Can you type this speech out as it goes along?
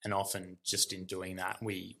And often just in doing that,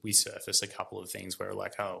 we surface a couple of things where we're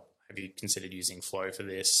like, oh, have you considered using Flow for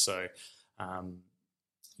this? So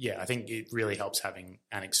yeah, I think it really helps having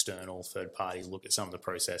an external third party look at some of the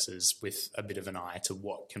processes with a bit of an eye to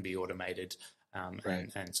what can be automated,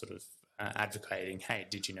 and sort of advocating, hey,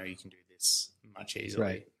 did you know you can do this much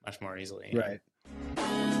more easily? Right.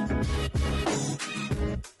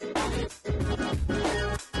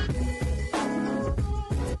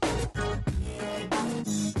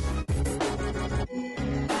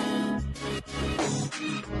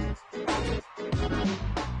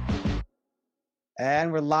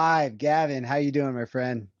 And we're live. Gavin, how you doing, my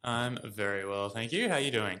friend? I'm very well, thank you. How are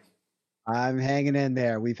you doing? I'm hanging in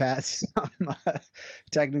there. We've had some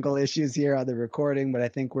technical issues here on the recording, but I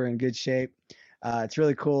think we're in good shape. It's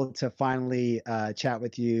really cool to finally chat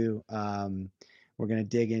with you. We're going to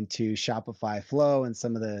dig into Shopify Flow and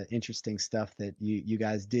some of the interesting stuff that you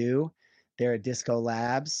guys do there at Disco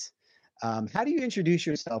Labs. How do you introduce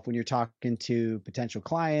yourself when you're talking to potential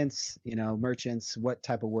clients, merchants? What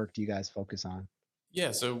type of work do you guys focus on?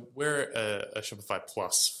 Yeah, so we're a Shopify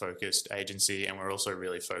Plus focused agency, and we're also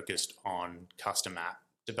really focused on custom app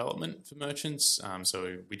development for merchants.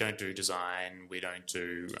 So we don't do design, we don't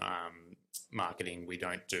do marketing, we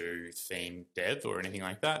don't do theme dev or anything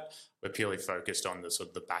like that. We're purely focused on the sort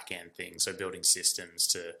of the back end thing, so building systems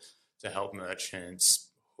to help merchants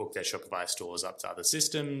hook their Shopify stores up to other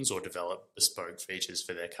systems or develop bespoke features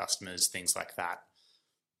for their customers, things like that.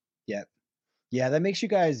 Yep. Yeah, that makes you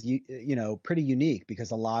guys, pretty unique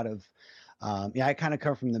because a lot of, I kind of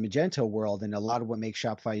come from the Magento world, and a lot of what makes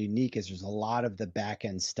Shopify unique is there's a lot of the back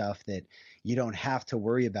end stuff that you don't have to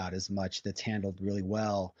worry about as much that's handled really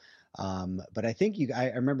well. But I think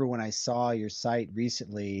I remember when I saw your site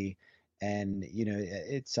recently, and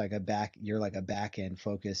it's like you're like a back end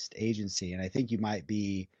focused agency, and I think you might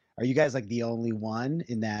be. Are you guys like the only one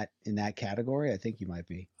in that category? I think you might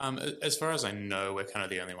be. As far as I know, we're kind of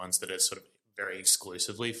the only ones that are sort of very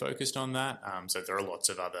exclusively focused on that. So there are lots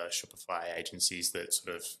of other Shopify agencies that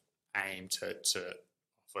sort of aim to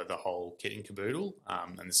offer the whole kit and caboodle.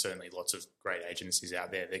 And there's certainly lots of great agencies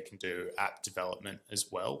out there that can do app development as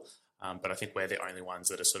well. But I think we're the only ones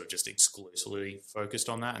that are sort of just exclusively focused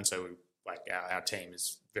on that. And so our team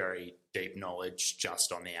is very deep knowledge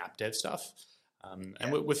just on the app dev stuff.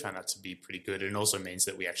 And we found that to be pretty good. And it also means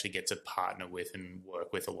that we actually get to partner with and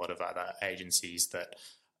work with a lot of other agencies that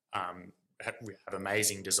have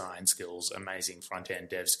amazing design skills, amazing front-end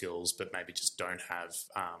dev skills, but maybe just don't have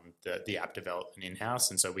the app development in-house.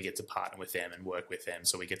 And so we get to partner with them and work with them.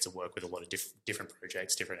 So we get to work with a lot of different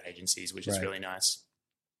projects, different agencies, which is really nice.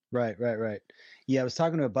 Right. Yeah, I was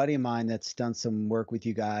talking to a buddy of mine that's done some work with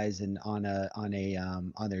you guys and on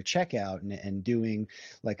their checkout and doing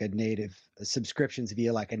like a native subscriptions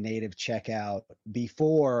via like a native checkout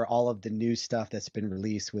before all of the new stuff that's been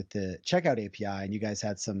released with the checkout API. And you guys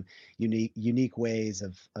had some unique ways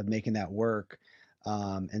of making that work.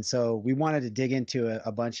 And so we wanted to dig into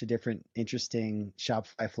a bunch of different interesting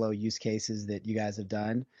Shopify Flow use cases that you guys have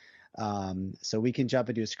done. So we can jump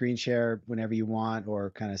into a screen share whenever you want or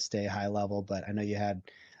kind of stay high level, but I know you had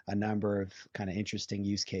a number of kind of interesting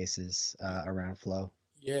use cases around Flow.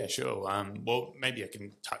 Yeah, sure. Well, maybe I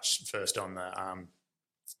can touch first on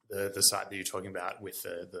the site that you're talking about with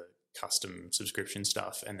the custom subscription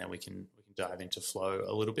stuff, and then we can dive into Flow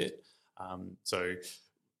a little bit. So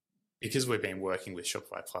because we've been working with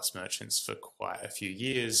Shopify Plus merchants for quite a few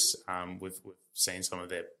years, we've seen some of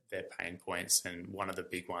their pain points, and one of the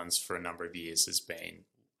big ones for a number of years has been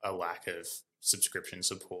a lack of subscription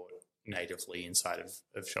support natively inside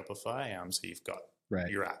of Shopify. So you've got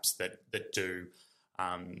your apps that do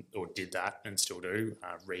or did that and still do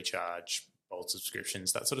recharge, bulk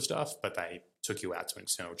subscriptions, that sort of stuff, but they took you out to an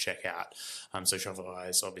external checkout. So Shopify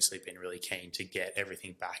has obviously been really keen to get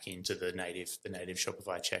everything back into the native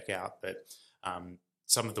Shopify checkout. But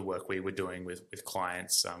some of the work we were doing with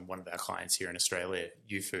clients, one of our clients here in Australia,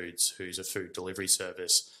 UFoods, who's a food delivery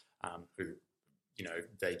service, who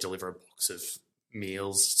they deliver a box of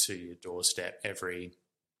meals to your doorstep every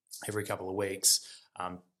couple of weeks.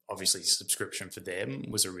 Obviously, subscription for them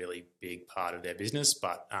was a really big part of their business,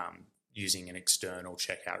 but using an external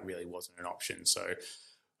checkout really wasn't an option. So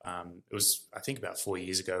it was, I think, about 4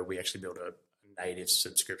 years ago, we actually built a native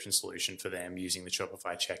subscription solution for them using the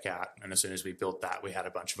Shopify checkout. And as soon as we built that, we had a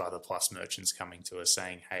bunch of other Plus merchants coming to us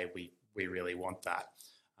saying, hey, we really want that.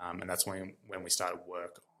 And that's when we started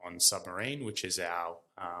work on Submarine, which is our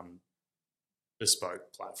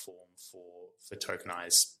bespoke platform for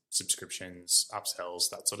tokenized subscriptions, upsells,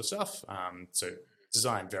 that sort of stuff. So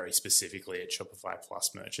designed very specifically at Shopify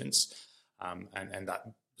Plus merchants. And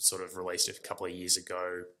that sort of released a couple of years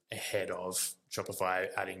ago ahead of Shopify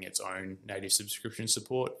adding its own native subscription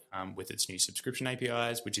support with its new subscription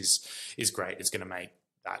APIs, which is great. It's going to make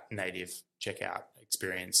that native checkout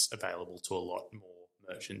experience available to a lot more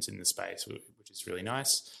merchants in the space, which is really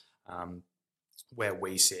nice. Where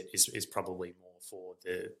we sit is probably more for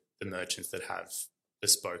the merchants that have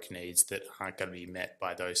bespoke needs that aren't going to be met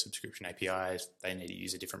by those subscription APIs. They need to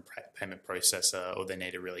use a different payment processor, or they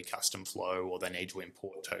need a really custom flow, or they need to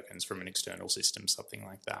import tokens from an external system, something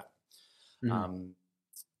like that. Mm-hmm.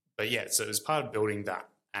 But yeah, so as part of building that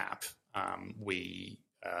app, we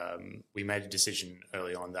made a decision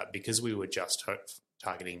early on that because we were just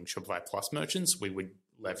targeting Shopify Plus merchants, we would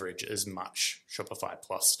leverage as much Shopify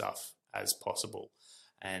Plus stuff as possible.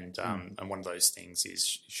 And one of those things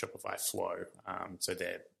is Shopify Flow. So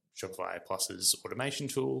they're Shopify Plus's automation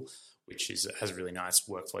tool, which has a really nice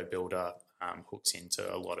workflow builder, hooks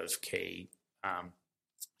into a lot of key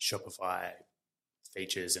Shopify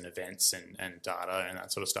features and events and data and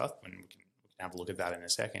that sort of stuff. And we can have a look at that in a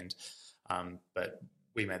second. But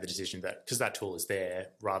we made the decision that because that tool is there,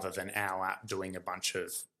 rather than our app doing a bunch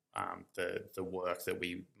of the work that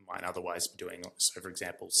we might otherwise be doing. So, for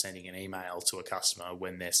example, sending an email to a customer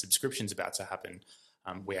when their subscription's about to happen,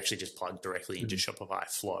 we actually just plug directly into Shopify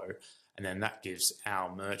Flow. And then that gives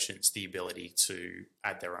our merchants the ability to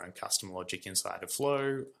add their own custom logic inside of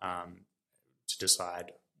Flow to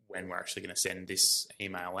decide when we're actually going to send this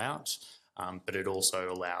email out. But it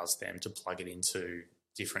also allows them to plug it into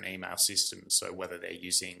different email systems. So whether they're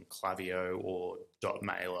using Klaviyo or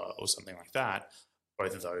 .mailer or something like that,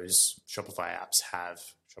 both of those Shopify apps have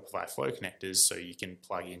Shopify Flow connectors, so you can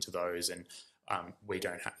plug into those, and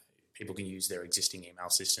people can use their existing email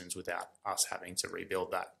systems without us having to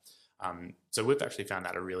rebuild that. So we've actually found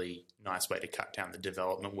that a really nice way to cut down the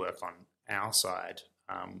development work on our side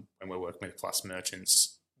when we're working with Plus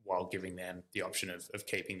merchants, while giving them the option of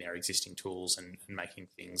keeping their existing tools and making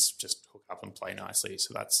things just hook up and play nicely.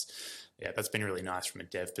 So that's been really nice from a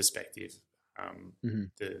dev perspective.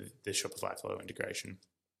 The Shopify Flow integration.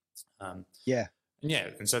 And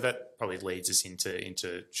so that probably leads us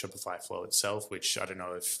into Shopify Flow itself, which I don't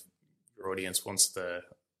know if your audience wants the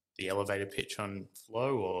elevator pitch on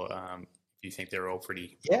Flow, or if you think they're all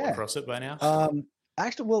pretty well across it by now.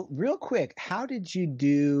 Actually, well, real quick, how did you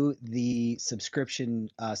do the subscription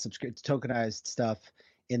tokenized stuff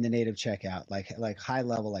in the native checkout? Like high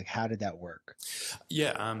level, like how did that work?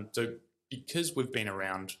 So because we've been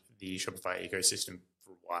around the Shopify ecosystem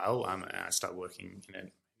for a while, I started working in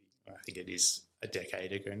it, I think it is a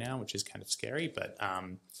decade ago now, which is kind of scary, but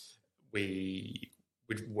we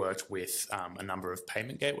worked with a number of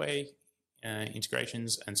payment gateway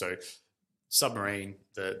integrations. And so Submarine,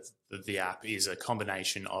 the app, is a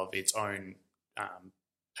combination of its own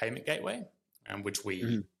payment gateway, which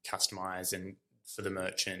we customize and for the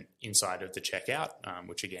merchant inside of the checkout,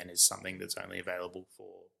 which again is something that's only available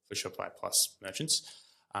for Shopify Plus merchants,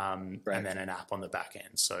 and then an app on the back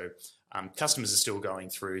end. So customers are still going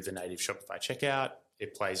through the native Shopify checkout.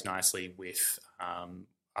 It plays nicely with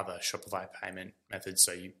other Shopify payment methods.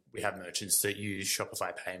 So we have merchants that use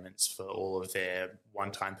Shopify payments for all of their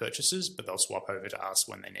one-time purchases, but they'll swap over to us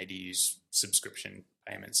when they need to use subscription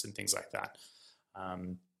payments and things like that.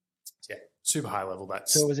 Super high level.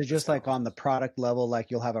 So is it just like on the product level,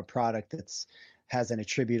 like you'll have a product has an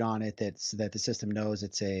attribute on it that the system knows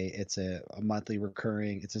it's a monthly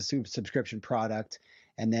recurring, it's a subscription product,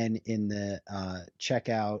 and then in the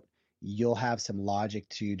checkout, you'll have some logic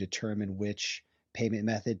to determine which payment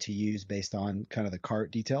method to use based on kind of the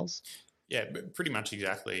cart details? Yeah, pretty much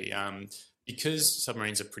exactly. Because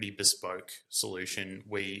Submarine's a pretty bespoke solution,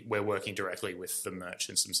 we're working directly with the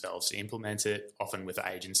merchants themselves to implement it, often with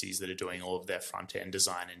agencies that are doing all of their front-end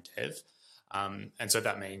design and dev. And so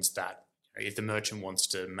that means that if the merchant wants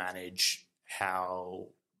to manage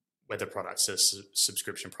whether products are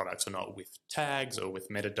subscription products or not, with tags or with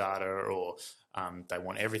metadata, or they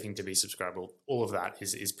want everything to be subscribable, all of that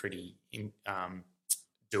is pretty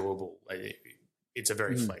doable. It's a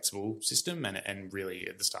very flexible system, and really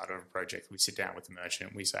at the start of a project, we sit down with the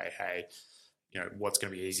merchant, we say, hey, what's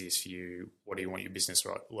going to be easiest for you? What do you want your business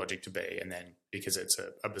logic to be? And then because it's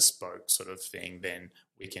a bespoke sort of thing, then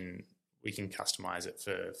we can customize it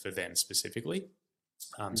for them specifically.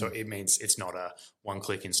 So it means it's not a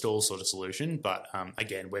one-click install sort of solution, but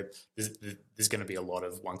again, there's going to be a lot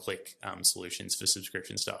of one-click solutions for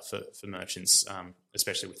subscription stuff for merchants,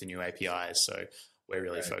 especially with the new APIs. So we're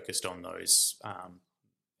really focused on those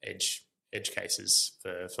edge cases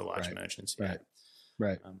for large merchants. Yeah.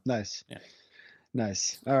 Right. Nice. Yeah.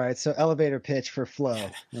 Nice. All right. So elevator pitch for Flow.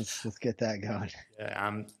 Let's get that going.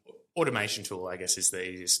 Yeah. automation tool, I guess, is the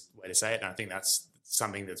easiest way to say it. And I think that's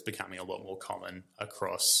something that's becoming a lot more common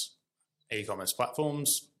across e-commerce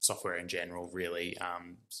platforms, software in general, really.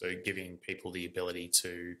 So giving people the ability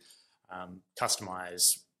to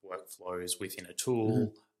customize workflows within a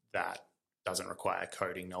tool that doesn't require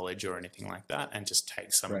coding knowledge or anything like that, and just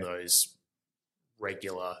take some of those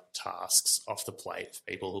regular tasks off the plate for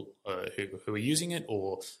people who are using it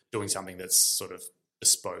or doing something that's sort of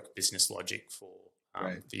bespoke business logic for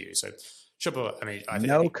you. So Shopify, I mean, I think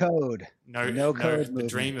no code, the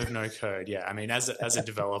dream of no code. Yeah, I mean, as a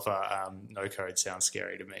developer, no code sounds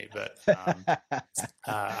scary to me, but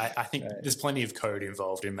I think there's plenty of code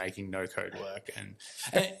involved in making no code work, and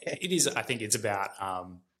it is. I think it's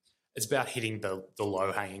about hitting the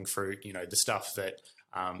low hanging fruit. You know, the stuff that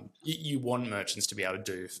you want merchants to be able to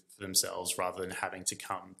do for themselves, rather than having to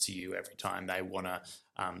come to you every time they want to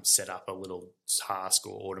set up a little task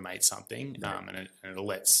or automate something. And it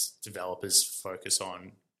lets developers focus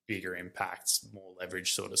on bigger impacts, more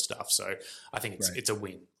leverage sort of stuff. So I think it's a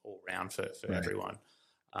win all round for everyone.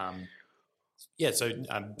 So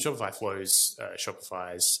Shopify Flows,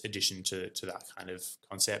 Shopify's addition to that kind of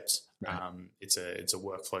concept. It's a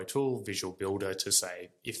workflow tool, visual builder to say,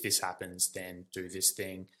 if this happens, then do this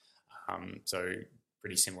thing. So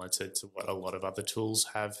pretty similar to what a lot of other tools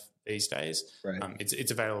have these days.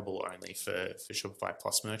 It's available only for Shopify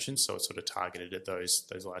Plus merchants, so it's sort of targeted at those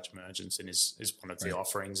large merchants, and is one of the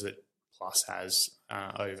offerings that Plus has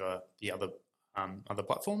over the other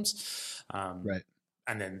platforms.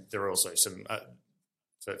 And then there are also some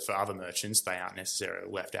for other merchants, they aren't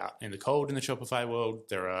necessarily left out in the cold in the Shopify world.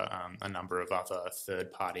 There are a number of other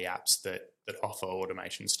third-party apps that offer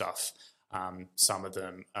automation stuff. Some of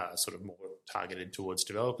them are sort of more targeted towards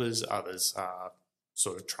developers. Others are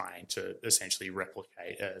sort of trying to essentially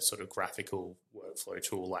replicate a sort of graphical workflow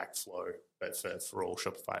tool like Flow, but for all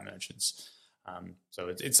Shopify merchants. So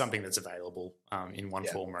it's something that's available in one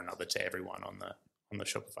form or another to everyone on the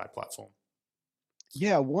Shopify platform.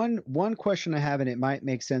 Yeah, one question I have, and it might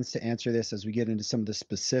make sense to answer this as we get into some of the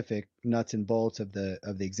specific nuts and bolts of the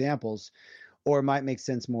examples, or it might make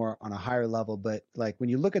sense more on a higher level. But like when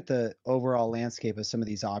you look at the overall landscape of some of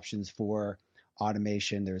these options for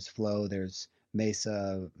automation, there's Flow, there's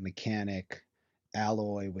Mesa, Mechanic,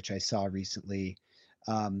 Alloy, which I saw recently.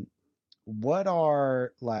 What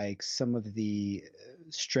are like some of the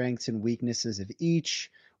strengths and weaknesses of each?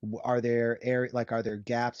 Are there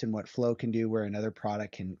gaps in what Flow can do where another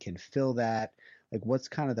product can fill that? Like, what's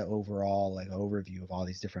kind of the overall like overview of all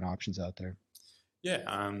these different options out there?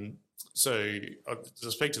 Yeah. So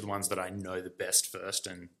I'll speak to the ones that I know the best first,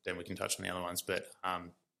 and then we can touch on the other ones. But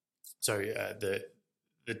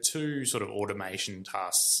the two sort of automation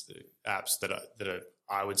tasks apps that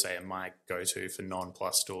I would say are my go-to for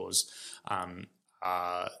non-Plus stores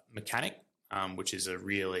are Mechanic, which is a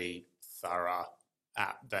really thorough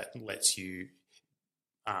app that lets you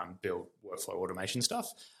build workflow automation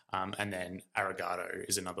stuff. And then Arigato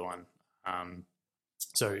is another one.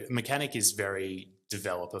 So Mechanic is very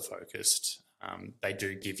developer focused. They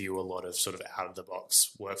do give you a lot of sort of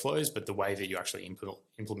out-of-the-box workflows, but the way that you actually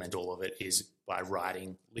implement all of it is by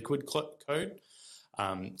writing liquid code.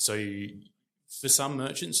 For some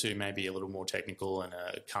merchants who may be a little more technical and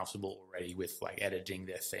are comfortable already with like editing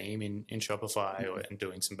their theme in Shopify and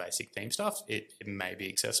doing some basic theme stuff, it may be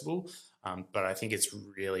accessible. But I think its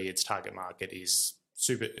target market is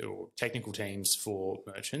or technical teams for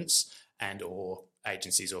merchants and or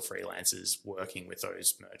agencies or freelancers working with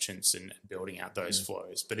those merchants and building out those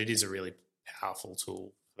flows. But it is a really powerful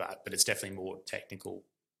tool for that, but it's definitely more technically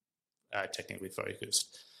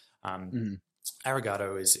focused.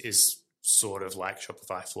 Arigato is sort of like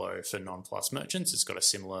Shopify Flow for non-Plus merchants. It's got a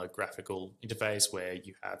similar graphical interface where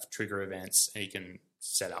you have trigger events and you can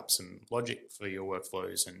set up some logic for your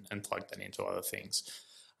workflows and plug that into other things.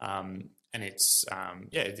 And it's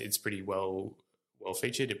pretty well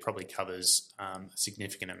featured. It probably covers a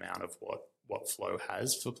significant amount of what Flow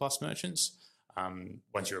has for Plus merchants.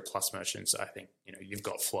 Once you're a Plus merchant, I think you've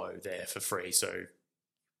got Flow there for free, so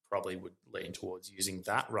probably would lean towards using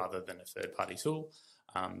that rather than a third-party tool.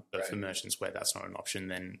 But for merchants where that's not an option,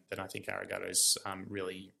 then I think Arigato is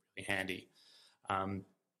really, really handy. And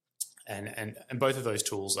both of those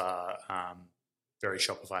tools are very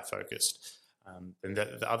Shopify focused. And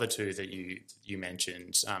the other two that you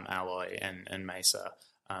mentioned, Alloy and Mesa.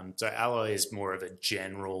 So Alloy is more of a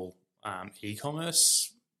general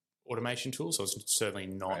e-commerce automation tool, so it's certainly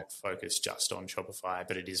not focused just on Shopify,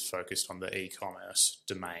 but it is focused on the e-commerce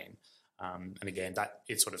domain. And again,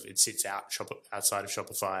 it sits outside of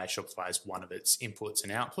Shopify. Shopify is one of its inputs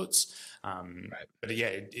and outputs. But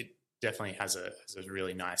yeah, definitely has a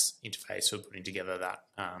really nice interface for putting together that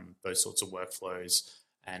those sorts of workflows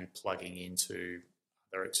and plugging into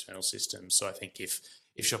other external systems. So I think if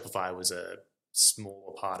Shopify was a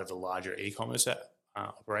smaller part of a larger e-commerce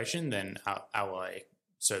operation, then Ally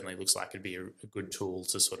certainly looks like it'd be a good tool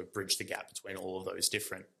to sort of bridge the gap between all of those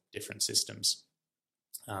different systems.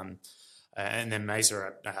 And then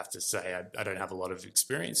Mesa, I have to say, I don't have a lot of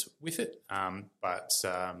experience with it, but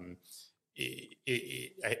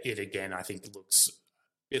it again, I think looks a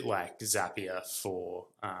bit like Zapier for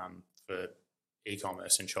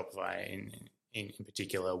e-commerce and Shopify in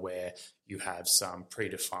particular, where you have some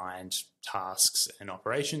predefined tasks and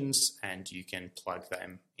operations, and you can plug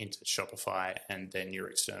them into Shopify and then your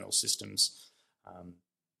external systems.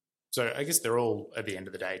 So I guess they're all, at the end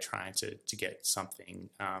of the day, trying to get something,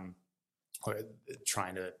 or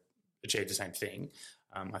trying to achieve the same thing.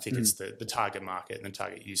 I think it's the target market and the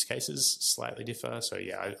target use cases slightly differ. So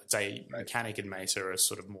yeah, I'd say Mechanic and Mesa are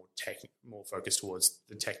sort of more focused towards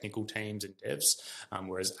the technical teams and devs,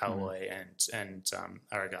 whereas Alloy and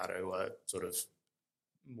Arigato are sort of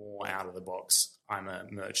more out of the box. I'm a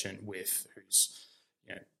merchant who's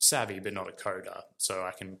savvy but not a coder, so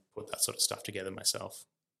I can put that sort of stuff together myself.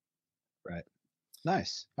 Right.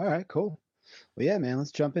 Nice. All right. Cool. Well, yeah, man.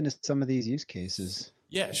 Let's jump into some of these use cases.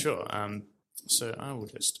 Yeah, sure. So I will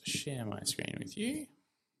just share my screen with you, and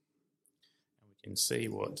we can see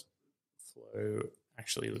what Flow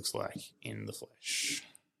actually looks like in the flesh.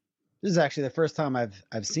 This is actually the first time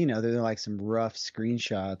I've seen it, other than like some rough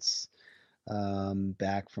screenshots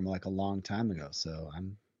back from like a long time ago. So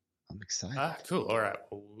I'm excited. Cool. All right.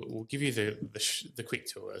 We'll give you the quick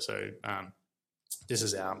tour. So this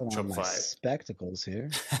is our Shopify my spectacles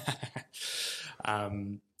here.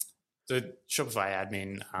 The Shopify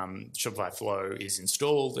admin, Shopify Flow is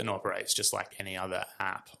installed and operates just like any other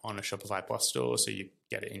app on a Shopify Plus store. So you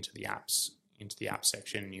get it into the app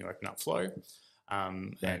section, and you open up Flow.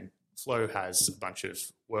 And Flow has a bunch of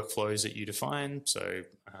workflows that you define, so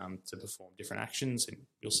to perform different actions, and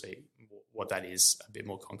you'll see what that is a bit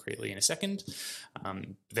more concretely in a second.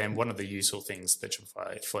 Then one of the useful things that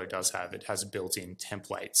Shopify Flow does have, it has a built-in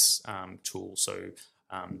templates tool. So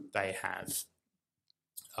they have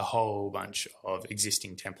a whole bunch of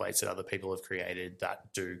existing templates that other people have created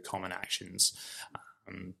that do common actions.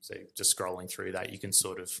 So just scrolling through that, you can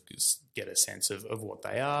sort of get a sense of what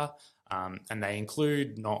they are. And they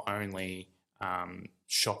include not only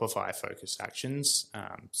Shopify-focused actions.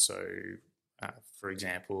 For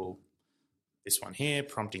example, this one here,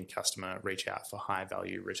 prompting customer reach out for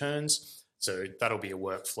high-value returns. So that'll be a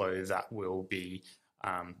workflow that will be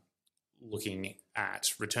looking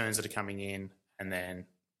at returns that are coming in and then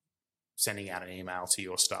sending out an email to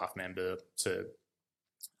your staff member to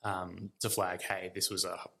flag, hey, this was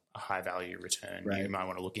a high-value return. Right. You might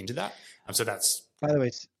want to look into that. So that's... By the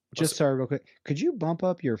way, sorry, real quick. Could you bump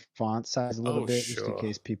up your font size a little bit, just in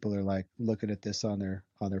case people are like looking at this on their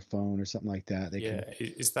phone or something like that?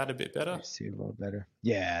 Is that a bit better? See a little better.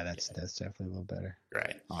 Yeah, that's definitely a little better.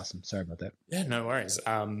 Great. Awesome. Sorry about that. Yeah, no worries.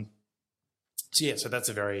 So that's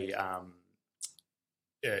a very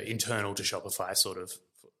internal to Shopify sort of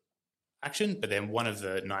action. But then one of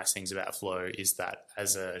the nice things about Flow is that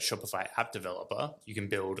as a Shopify app developer, you can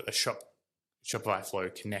build a Shopify Flow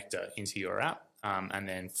connector into your app. And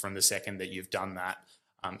then from the second that you've done that,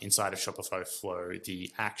 inside of Shopify Flow,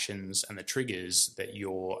 the actions and the triggers that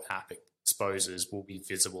your app exposes will be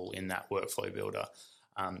visible in that workflow builder.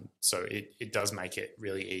 So it does make it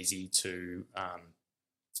really easy to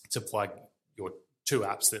plug your two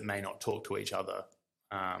apps that may not talk to each other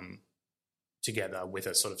together with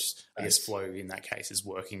a sort of, I guess, Flow in that case is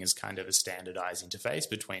working as kind of a standardized interface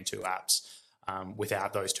between two apps.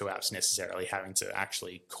 Without those two apps necessarily having to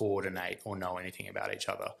actually coordinate or know anything about each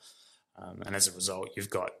other. And as a result,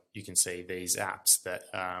 you can see these apps that,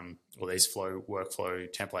 or these Flow workflow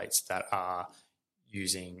templates that are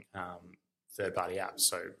using third-party apps.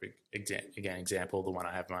 So example, the one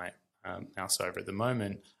I have my mouse over at the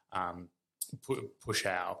moment,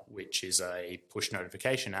 Push-Out, which is a push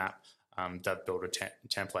notification app. They've built a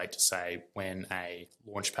template to say when a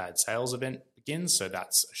Launchpad sales event begins. So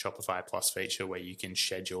that's a Shopify Plus feature where you can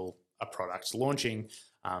schedule a product launching.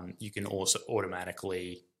 You can also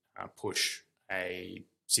automatically push a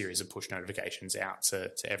series of push notifications out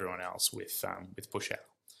to everyone else with Push-Out.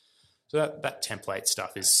 So that template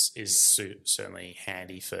stuff is certainly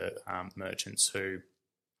handy for merchants who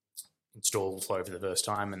install Flow for the first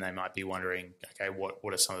time, and they might be wondering, okay,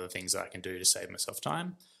 what are some of the things that I can do to save myself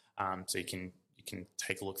time? So you can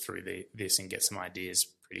take a look through this and get some ideas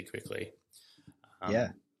pretty quickly. Yeah.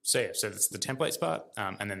 So that's the templates part.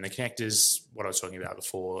 And then the connectors, what I was talking about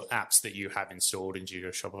before, apps that you have installed into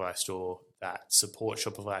your Shopify store that support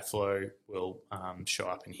Shopify Flow will show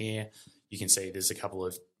up in here. You can see there's a couple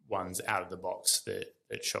of ones out of the box that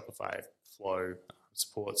Shopify Flow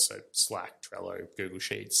supports. So Slack, Trello, Google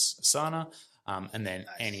Sheets, Asana, and then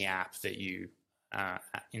any app that you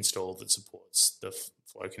install that supports the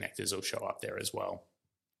Flow connectors will show up there as well.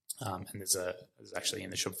 And there's actually in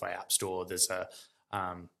the Shopify App Store, there's a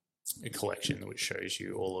collection which shows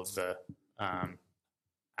you all of the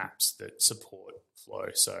apps that support Flow.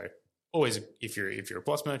 So always, if you're a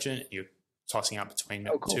Plus merchant, you're tossing up between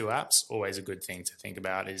two apps. Always a good thing to think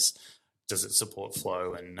about is, does it support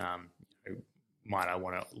Flow, and might I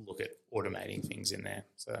want to look at automating things in there?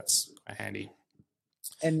 So that's quite handy.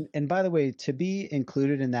 And by the way, to be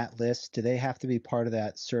included in that list, do they have to be part of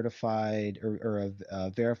that certified or a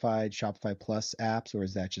verified Shopify Plus apps, or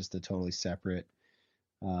is that just a totally separate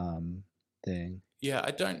thing? Yeah,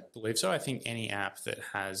 I don't believe so. I think any app that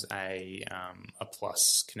has a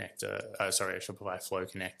Plus connector, a Shopify Flow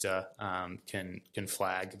connector, can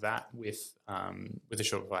flag that with the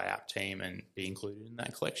Shopify app team and be included in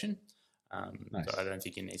that collection. Nice. So I don't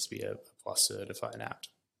think it needs to be a Plus certified app.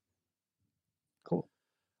 Cool.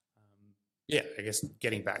 Yeah, I guess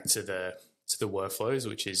getting back to the workflows,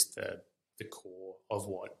 which is the core of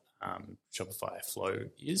what Shopify Flow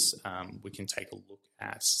is, we can take a look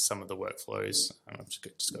at some of the workflows. I've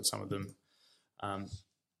just got some of them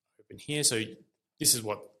open here. So this is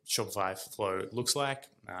what Shopify Flow looks like.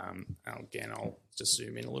 Again, I'll just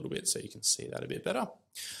zoom in a little bit so you can see that a bit better.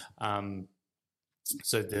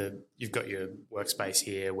 So you've got your workspace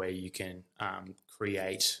here where you can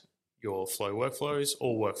create your Flow workflows.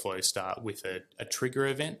 All workflows start with a trigger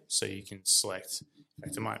event, so you can select. In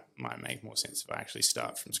fact, it might make more sense if I actually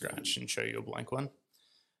start from scratch and show you a blank one.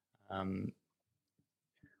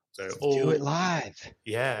 Do it live.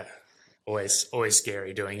 Yeah, always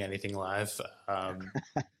scary doing anything live.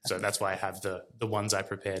 So that's why I have the ones I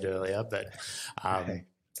prepared earlier. But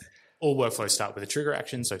all workflows start with a trigger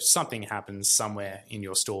action. So something happens somewhere in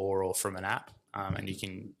your store or from an app, and you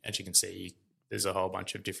can, as you can see, there's a whole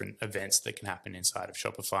bunch of different events that can happen inside of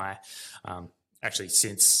Shopify. Actually,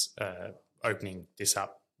 since opening this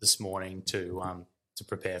up this morning to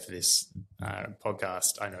prepare for this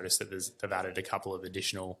podcast, I noticed that they've added a couple of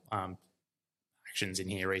additional actions in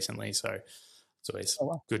here recently. So it's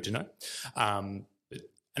always good to know. An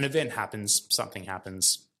event happens, something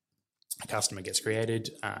happens, a customer gets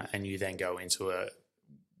created, and you then go into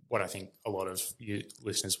what I think a lot of you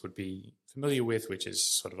listeners would be familiar with, which is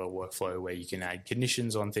sort of a workflow where you can add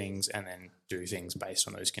conditions on things and then do things based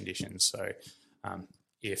on those conditions. So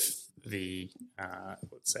if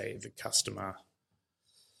let's say the customer,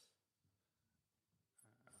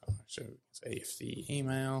 if the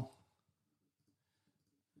email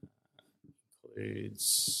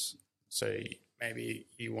includes, so maybe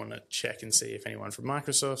you want to check and see if anyone from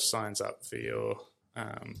Microsoft signs up for your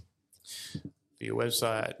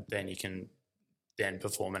website, then you can then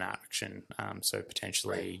perform an action. So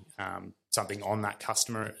potentially something on that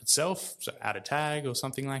customer itself, so add a tag or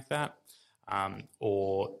something like that,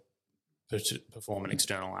 or perform an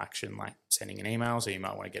external action like sending an email. So you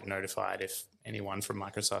might want to get notified if anyone from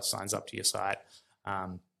Microsoft signs up to your site.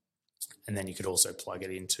 And then you could also plug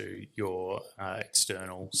it into your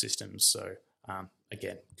external systems. So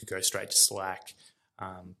again, you could go straight to Slack,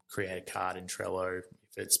 create a card in Trello.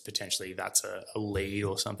 If it's potentially that's a lead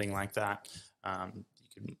or something like that, you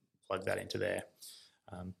can plug that into there.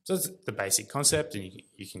 So that's the basic concept, and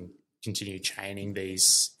you can continue chaining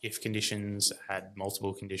these if conditions, add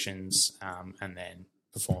multiple conditions, and then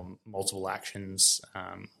perform multiple actions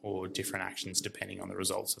or different actions depending on the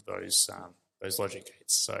results of those logic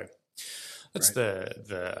gates. So that's the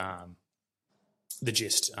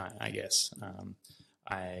gist, I guess.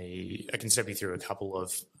 I can step you through a couple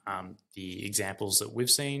of the examples that we've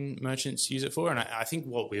seen merchants use it for, and I think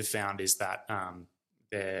what we've found is that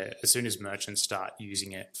as soon as merchants start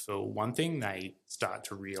using it for one thing, they start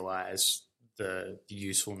to realize the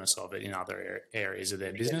usefulness of it in other areas of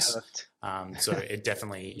their business. So it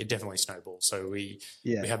definitely snowballs. So we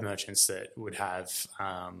have merchants that would have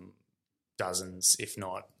dozens, if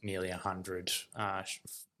not nearly 100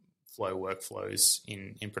 Flow workflows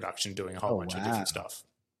in production, doing a whole bunch of different stuff.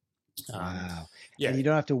 Wow. Yeah. And you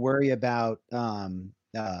don't have to worry about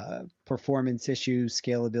performance issues,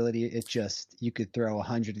 scalability. You could throw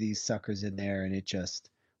 100 of these suckers in there and it just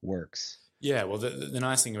works. Yeah. Well, the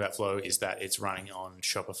nice thing about Flow is that it's running on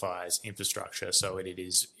Shopify's infrastructure. So it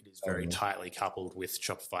is very tightly coupled with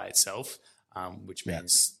Shopify itself, which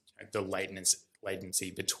means the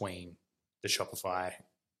latency between the Shopify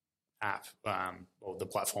app or the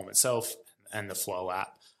platform itself and the Flow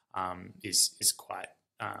app is quite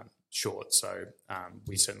short. So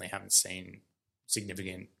we certainly haven't seen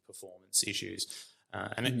significant performance issues.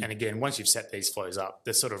 And again, once you've set these flows up,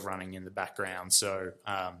 they're sort of running in the background. So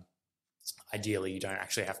ideally, you don't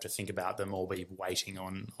actually have to think about them or be waiting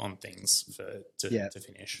on things to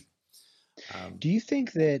finish. Do you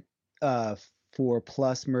think that for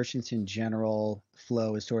Plus merchants in general,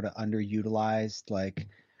 Flow is sort of underutilized? Like,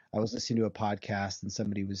 I was listening to a podcast and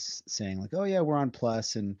somebody was saying like, "Oh yeah, we're on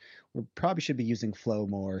Plus and we probably should be using Flow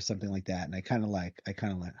more," or something like that. And I kind of like,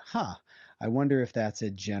 huh. I wonder if that's a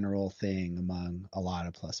general thing among a lot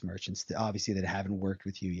of Plus merchants that obviously that haven't worked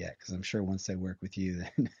with you yet, because I'm sure once they work with you,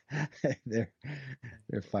 then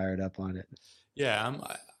they're fired up on it. Yeah,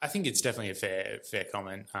 I think it's definitely a fair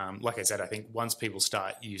comment. Like I said, I think once people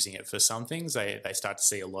start using it for some things, they start to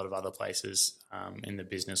see a lot of other places in the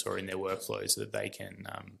business or in their workflows that they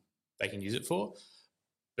can use it for.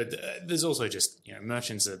 But there's also just,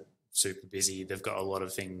 merchants are super busy. They've got a lot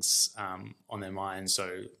of things on their mind.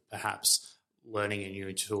 So perhaps learning a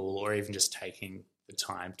new tool or even just taking the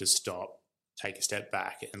time to stop, take a step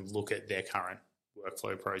back and look at their current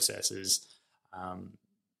workflow processes.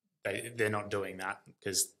 They're not doing that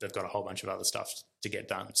because they've got a whole bunch of other stuff to get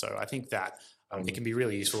done. So I think that it can be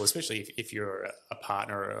really useful, especially if you're a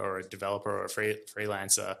partner or a developer or a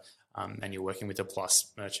freelancer and you're working with a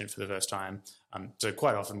Plus merchant for the first time. So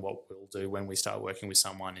quite often what we'll do when we start working with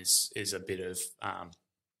someone is a bit of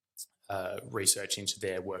research into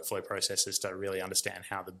their workflow processes to really understand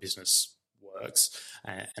how the business works.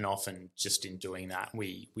 And often just in doing that,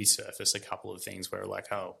 we surface a couple of things where we're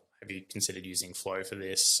like, oh, have you considered using Flow for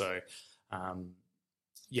this? So,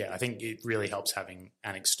 I think it really helps having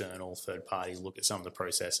an external third party look at some of the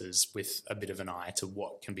processes with a bit of an eye to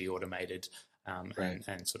what can be automated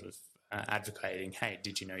and sort of advocating, hey,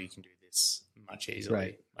 did you know you can do this much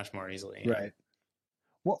more easily? Right.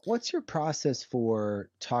 What's your process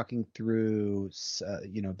for talking through,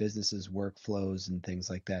 businesses' workflows and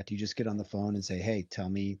things like that? Do you just get on the phone and say, hey, tell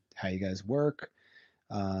me how you guys work?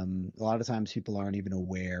 A lot of times people aren't even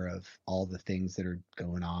aware of all the things that are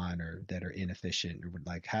going on or that are inefficient, or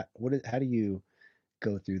like how do you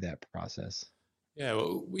go through that process? Yeah,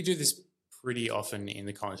 well, we do this pretty often in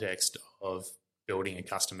the context of building a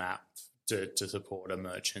custom app to support a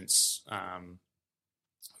merchant's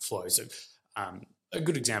flow. So a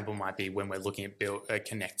good example might be when we're looking at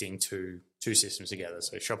connecting two systems together,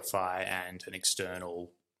 so Shopify and an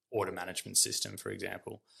external order management system, for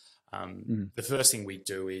example. The first thing we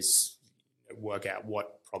do is work out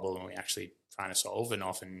what problem we're actually trying to solve, and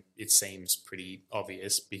often it seems pretty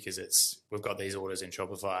obvious because we've got these orders in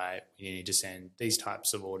Shopify. You need to send these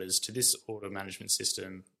types of orders to this order management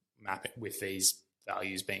system, map it with these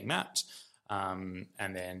values being mapped, and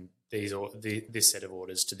then this set of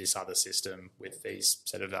orders to this other system with these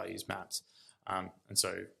set of values mapped. And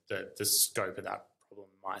so the scope of that problem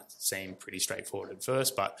might seem pretty straightforward at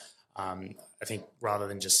first, but I think rather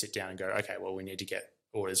than just sit down and go, okay, well, we need to get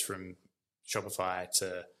orders from Shopify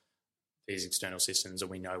to these external systems,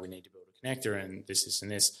 and we know we need to build a connector and this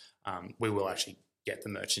and this, we will actually get the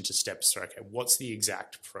merchant to steps through, okay, what's the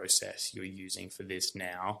exact process you're using for this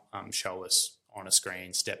now? Show us on a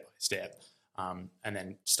screen step by step, and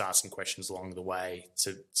then start some questions along the way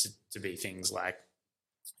to be things like,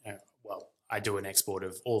 I do an export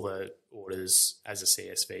of all the orders as a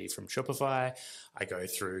CSV from Shopify. I go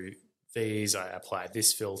through these, I apply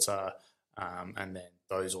this filter, and then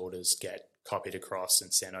those orders get copied across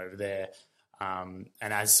and sent over there. And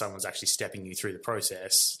as someone's actually stepping you through the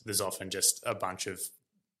process, there's often just a bunch of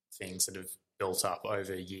things that have built up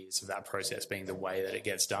over years of that process being the way that it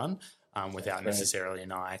gets done, without necessarily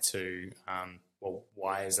an eye to,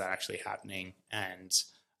 why is that actually happening? And,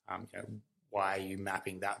 why are you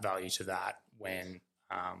mapping that value to that when,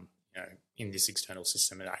 in this external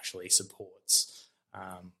system, it actually supports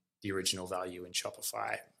the original value in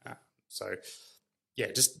Shopify.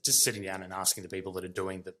 Just sitting down and asking the people that are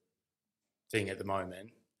doing the thing at the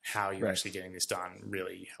moment, how you're actually getting this done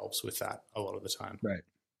really helps with that a lot of the time. Right.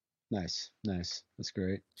 Nice. That's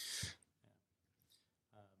great.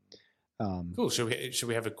 Cool. Should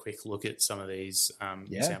we have a quick look at some of these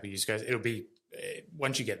example use cases? It'll be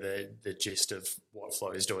once you get the gist of what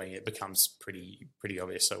Flow is doing, it becomes pretty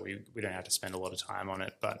obvious. So we don't have to spend a lot of time on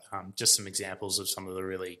it, but just some examples of some of the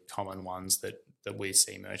really common ones that we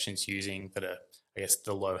see merchants using that are, I guess,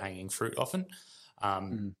 the low hanging fruit often.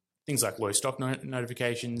 Things like low stock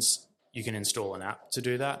notifications. you can install an app to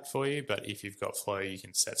do that for you, but if you've got Flow, you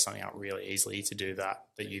can set something up really easily to do that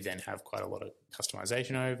you then have quite a lot of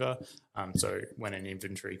customization over. So when an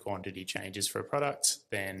inventory quantity changes for a product,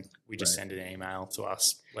 then we just send an email to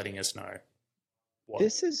us letting us know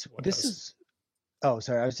this is oh,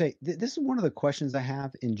 sorry. I would say this is one of the questions I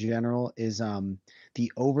have in general is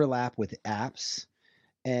the overlap with apps.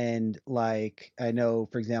 And like, I know,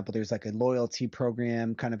 for example, there's like a loyalty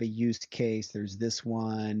program, kind of a use case. There's this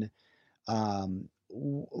one,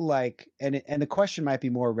 like, and the question might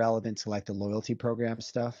be more relevant to like the loyalty program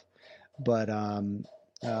stuff, but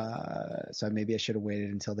so maybe I should have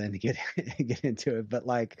waited until then to get get into it. But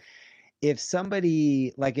like, if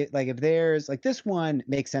somebody if there's like this one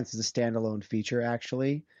makes sense as a standalone feature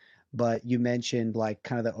actually, but you mentioned like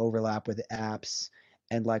kind of the overlap with apps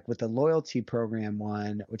and like with the loyalty program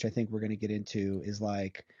one, which I think we're going to get into, is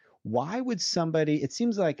like, why would somebody, it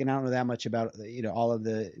seems like, and I don't know that much about, all of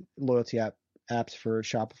the loyalty apps for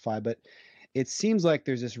Shopify, but it seems like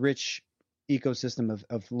there's this rich ecosystem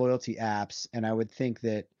of loyalty apps. And I would think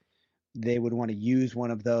that they would want to use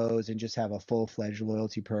one of those and just have a full-fledged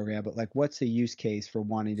loyalty program. But like, what's the use case for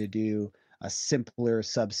wanting to do a simpler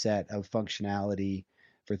subset of functionality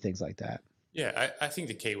for things like that? Yeah, I think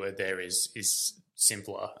the key word there is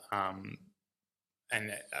simpler.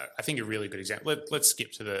 And I think a really good example, let's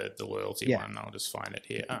skip to the loyalty one. I'll just find it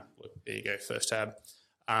here. Oh, look, there you go, first tab.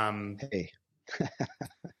 Hey.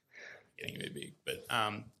 Getting a bit big. But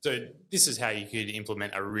so this is how you could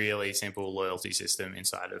implement a really simple loyalty system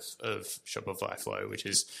inside of Shopify Flow, which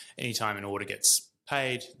is anytime an order gets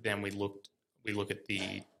paid, then we look at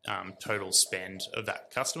the total spend of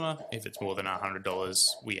that customer. If it's more than $100,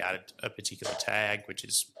 we add a particular tag, which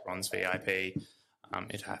is Bronze VIP.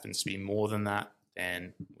 It happens to be more than that,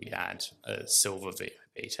 then we add a Silver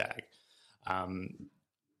VIP tag.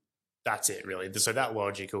 That's it, really. So that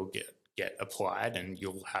logic will get applied, and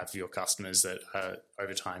you'll have your customers that are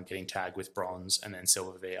over time getting tagged with Bronze and then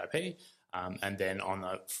Silver VIP. And then on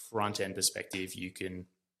the front end perspective, you can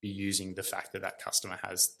be using the fact that customer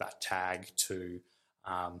has that tag to,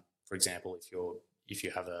 for example, if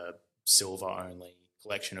you have a silver only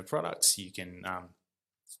collection of products, you can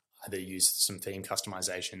either use some theme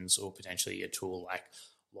customizations or potentially a tool like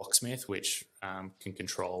Locksmith, which can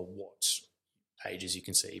control what pages you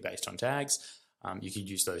can see based on tags. You could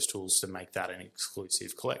use those tools to make that an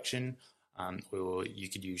exclusive collection, or you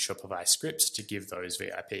could use Shopify scripts to give those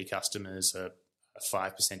VIP customers a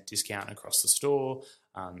 5% discount across the store.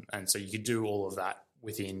 And so you could do all of that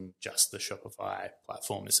within just the Shopify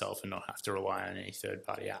platform itself and not have to rely on any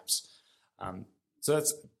third-party apps. So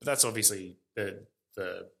that's obviously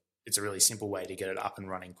it's a really simple way to get it up and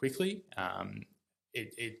running quickly.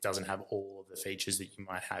 It doesn't have all of the features that you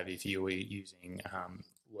might have if you were using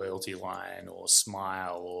Loyalty Line or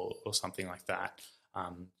Smile or something like that.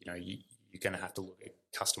 You're going to have to look at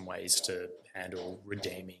custom ways to handle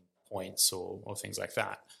redeeming points or things like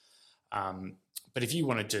that. But if you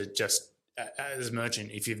wanted to just, as a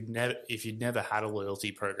merchant, if you'd never had a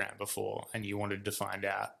loyalty program before and you wanted to find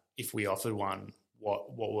out if we offered one,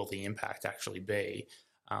 what will the impact actually be?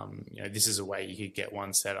 This is a way you could get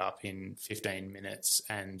one set up in 15 minutes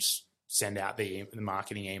and send out the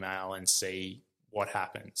marketing email and see what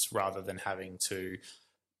happens, rather than having to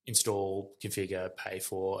install, configure, pay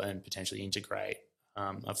for, and potentially integrate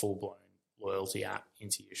a full-blown loyalty app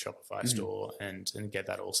into your Shopify store and get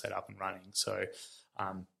that all set up and running. So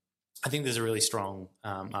I think there's a really strong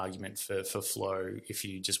argument for Flow if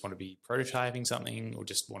you just want to be prototyping something or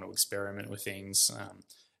just want to experiment with things.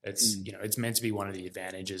 It's meant to be one of the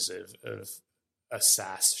advantages of a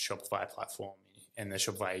SaaS Shopify platform and the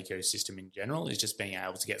Shopify ecosystem in general, is just being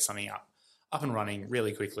able to get something up and running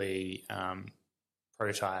really quickly,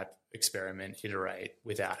 prototype, experiment, iterate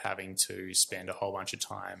without having to spend a whole bunch of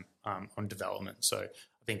time on development. So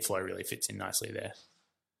I think Flow really fits in nicely there.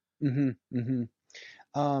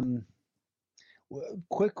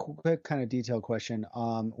 Quick kind of detailed question.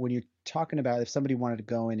 When you're talking about if somebody wanted to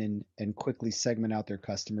go in and quickly segment out their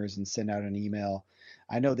customers and send out an email,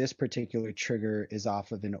 I know this particular trigger is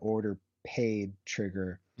off of an order paid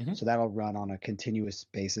trigger. So that'll run on a continuous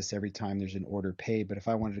basis every time there's an order paid. But if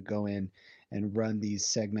I wanted to go in and run these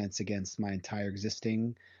segments against my entire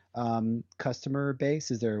existing customer base,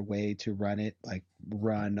 is there a way to run it, like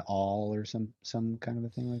run all or some kind of a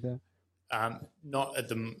thing like that?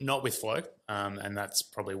 Not with Flow, and that's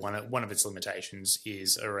probably one of its limitations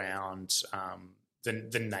is around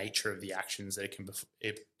the nature of the actions that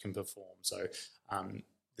it can perform. So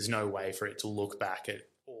there's no way for it to look back at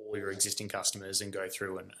all your existing customers and go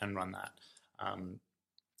through and run that.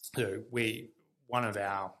 So one of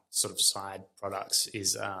our sort of side products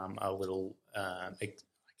is a little, I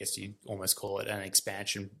guess you'd almost call it an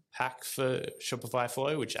expansion pack for Shopify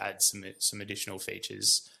Flow, which adds some additional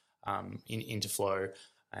features into Flow.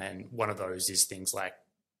 And one of those is things like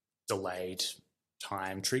delayed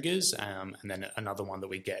time triggers. And then another one that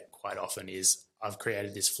we get quite often is, I've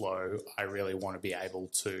created this flow. I really want to be able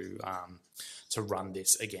to run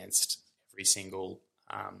this against every single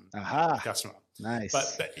customer. Nice.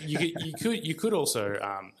 But you could also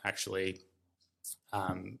actually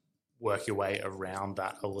work your way around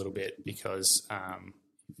that a little bit, because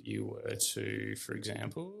if you were to, for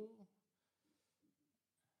example,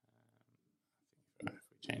 if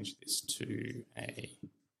we change this to a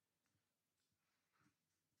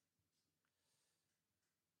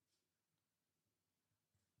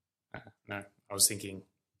no, I was thinking.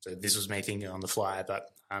 So this was me thinking on the fly. But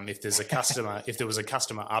if there was a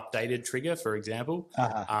customer updated trigger, for example,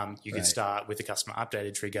 you could start with the customer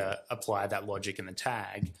updated trigger, apply that logic in the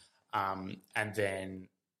tag, and then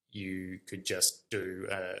you could just do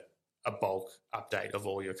a bulk update of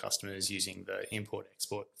all your customers using the import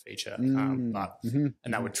export feature, and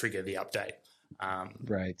that would trigger the update.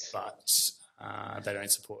 Right. But they don't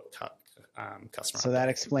support customer. So that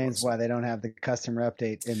explains why they don't have the customer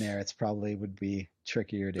update in there. It's probably would be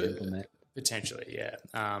trickier to implement. Potentially, yeah.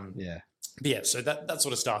 Yeah. But yeah, so that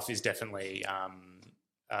sort of stuff is definitely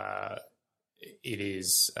it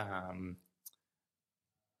is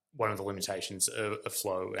one of the limitations of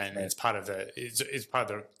Flow, and it's part of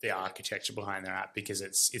the architecture behind their app, because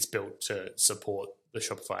it's built to support the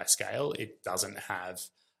Shopify scale. It doesn't have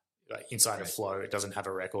inside of Flow, it doesn't have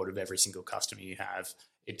a record of every single customer you have.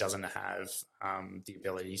 It doesn't have the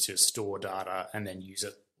ability to store data and then use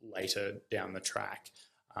it later down the track.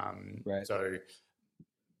 So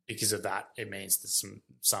because of that, it means there's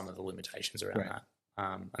some of the limitations around that.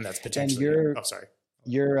 And that's potentially...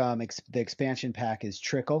 Your the expansion pack is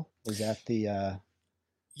Trickle. Is that the...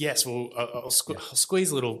 Yes, well, I'll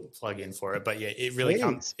squeeze a little plug in for it, but yeah, it really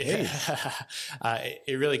comes... it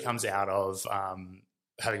really comes out of...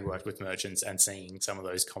 having worked with merchants and seeing some of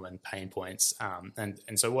those common pain points. And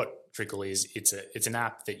so what Trickle is, it's an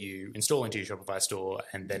app that you install into your Shopify store,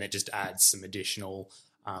 and then it just adds some additional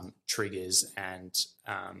triggers and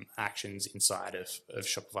actions inside of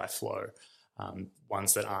Shopify Flow,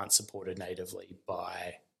 ones that aren't supported natively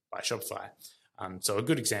by Shopify. So a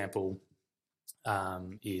good example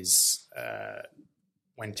is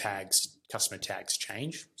when customer tags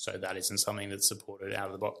change. So that isn't something that's supported out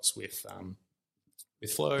of the box with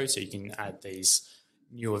Flow, so you can add these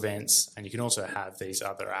new events, and you can also have these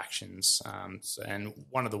other actions. And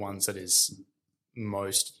one of the ones that is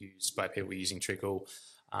most used by people using Trickle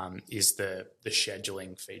is the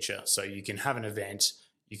scheduling feature. So you can have an event,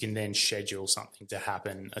 you can then schedule something to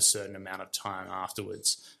happen a certain amount of time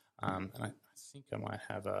afterwards. And I think I might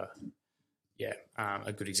have a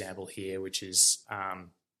good example here, which is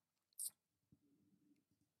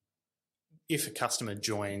if a customer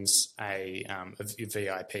joins a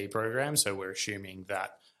VIP program, so we're assuming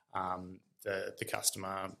that the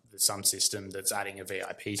customer, there's some system that's adding a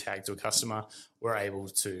VIP tag to a customer, we're able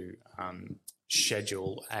to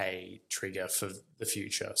schedule a trigger for the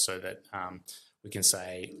future, so that we can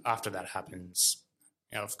say after that happens,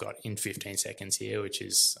 I've got in 15 seconds here, which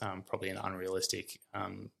is probably an unrealistic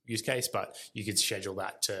use case, but you could schedule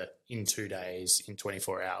that to in 2 days, in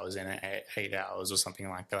 24 hours, in 8 hours or something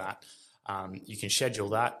like that. You can schedule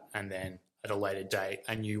that, and then at a later date,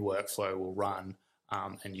 a new workflow will run,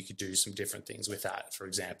 and you could do some different things with that. For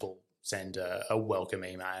example, send a welcome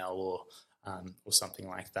email or something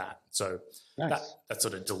like that. So nice. that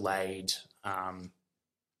sort of delayed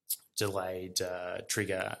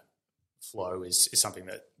trigger flow is something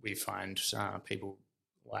that we find people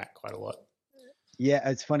like quite a lot. Yeah,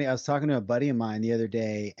 it's funny. I was talking to a buddy of mine the other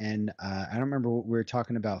day, and I don't remember what we were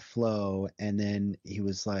talking about Flow, and then he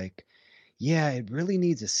was like, yeah, it really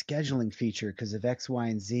needs a scheduling feature because of X, Y,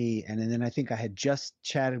 and Z. And then I think I had just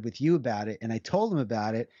chatted with you about it, and I told him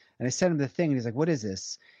about it, and I sent him the thing, and he's like, what is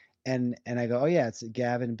this? And I go, oh yeah, it's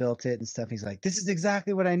Gavin built it and stuff. And he's like, this is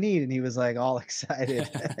exactly what I need. And he was like all excited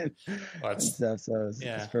and stuff. So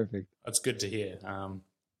it's perfect. That's good to hear.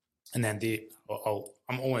 And then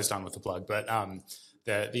I'm almost done with the plug, but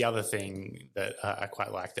the other thing that I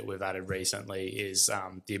quite like that we've added recently is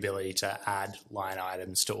the ability to add line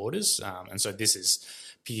items to orders. And so this is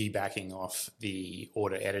piggybacking off the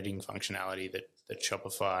order editing functionality that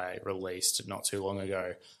Shopify released not too long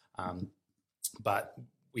ago. But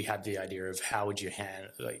we had the idea of how would you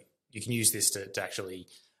you can use this to actually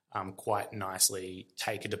quite nicely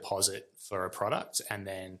take a deposit for a product and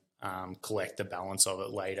then collect the balance of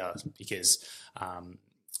it later, because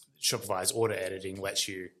Shopify's order editing lets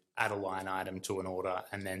you add a line item to an order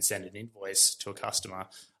and then send an invoice to a customer.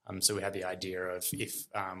 So we had the idea of, if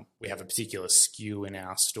we have a particular SKU in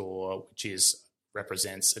our store which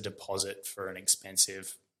represents a deposit for an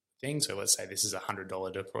expensive thing. So let's say this is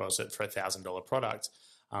 $100 deposit for a $1,000 product.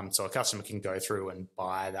 So a customer can go through and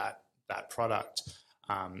buy that product,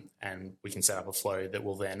 and we can set up a flow that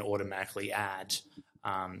will then automatically add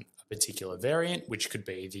a particular variant, which could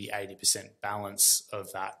be the 80% balance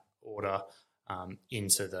of that order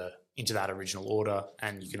into that original order.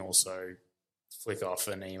 And you can also flick off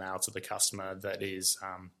an email to the customer that is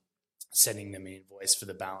sending them an invoice for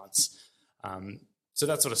the balance. So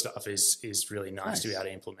that sort of stuff is really nice to be able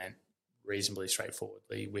to implement reasonably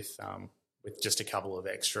straightforwardly with just a couple of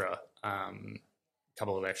extra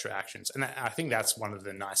actions. And I think that's one of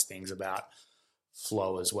the nice things about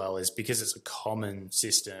Flow as well, is because it's a common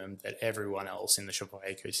system that everyone else in the Shopify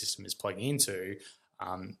ecosystem is plugging into.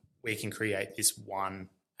 We can create this one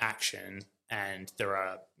action, and there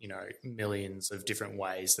are millions of different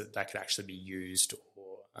ways that could actually be used,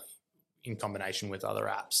 or in combination with other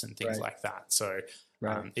apps and things like that. So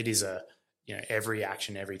it is every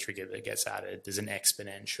action, every trigger that gets added, there's an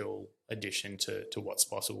exponential addition to what's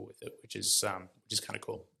possible with it, which is kind of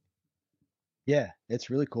cool. Yeah,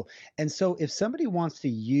 it's really cool. And so if somebody wants to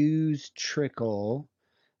use Trickle,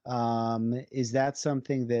 is that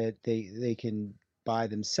something that they can buy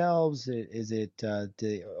themselves? Is it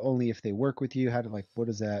only if they work with you? What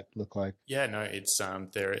does that look like? Yeah, no, it's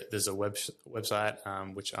there's a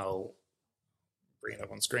website which I'll bring it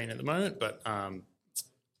up on screen at the moment, but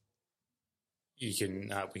we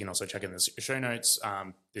can also check in the show notes.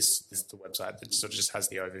 This is the website that sort of just has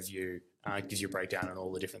the overview, gives you a breakdown on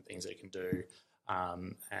all the different things that you can do,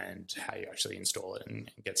 and how you actually install it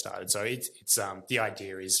and get started. So it's the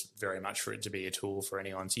idea is very much for it to be a tool for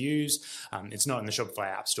anyone to use. It's not in the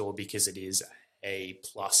Shopify App Store because it is a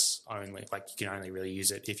Plus only. Like, you can only really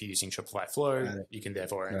use it if you're using Shopify Flow. You can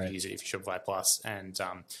therefore only use it if you're Shopify Plus, and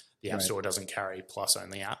the App Store doesn't carry Plus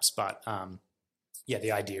only apps. But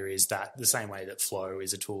the idea is that the same way that Flow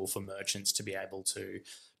is a tool for merchants to be able to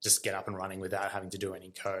just get up and running without having to do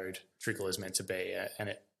any code, Trickle is meant to be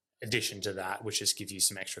an addition to that, which just gives you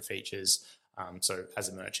some extra features. So as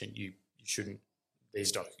a merchant, you shouldn't.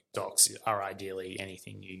 These docs are ideally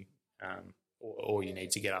anything you or you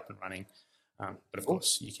need to get up and running. But of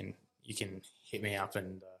course, you can hit me up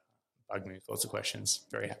and bug me with lots of questions.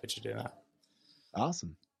 Very happy to do that.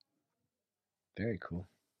 Awesome. Very cool.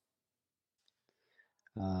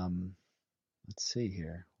 Let's see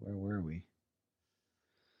here. Where were we?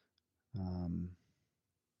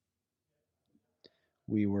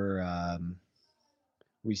 We were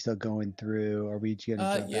we still going through? Are we getting?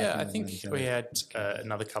 I think we had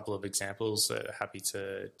another couple of examples. Happy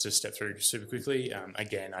to step through super quickly.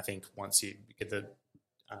 Again, I think once you get the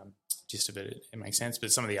gist of it, it makes sense.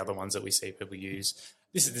 But some of the other ones that we see people use,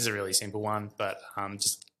 this is a really simple one, but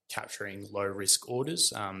just capturing low risk orders.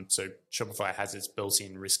 So Shopify has its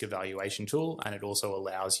built-in risk evaluation tool, and it also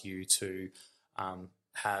allows you to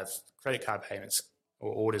have credit card payments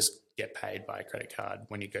or orders get paid by a credit card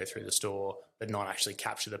when you go through the store, but not actually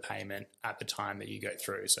capture the payment at the time that you go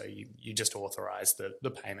through. So you just authorize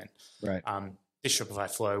the payment. Right. This Shopify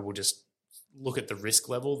Flow will just look at the risk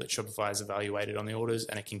level that Shopify has evaluated on the orders,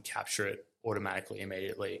 and it can capture it automatically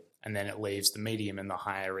immediately. And then it leaves the medium and the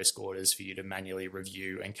higher risk orders for you to manually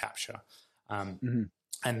review and capture. And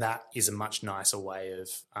that is a much nicer way of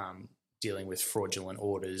dealing with fraudulent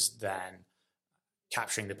orders than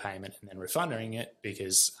capturing the payment and then refunding it,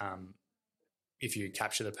 because if you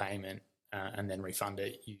capture the payment and then refund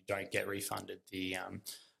it, you don't get refunded the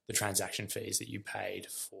transaction fees that you paid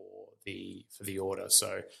for the order.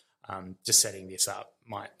 So just setting this up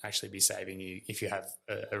might actually be saving you, if you have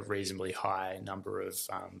a reasonably high number of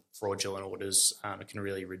fraudulent orders. It can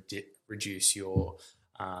really reduce your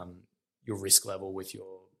risk level with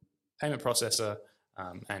your payment processor,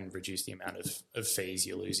 and reduce the amount of fees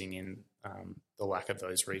you're losing in the lack of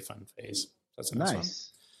those refund fees. That's a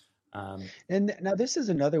nice one. And now this is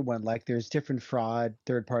another one, like there's different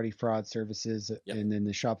third-party fraud services, and then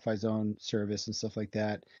the Shopify's own service and stuff like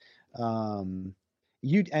that.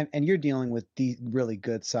 You're dealing with the really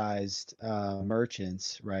good-sized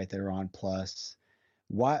merchants, right, that are on Plus.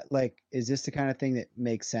 Is this the kind of thing that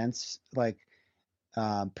makes sense,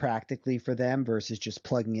 practically for them, versus just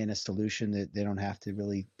plugging in a solution that they don't have to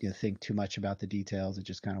really think too much about the details? It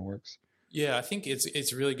just kind of works. Yeah, I think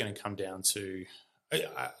it's really going to come down to,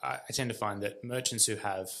 I tend to find that merchants who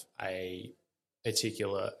have a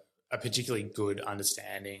particular a particularly good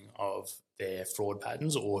understanding of their fraud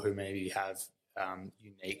patterns, or who maybe have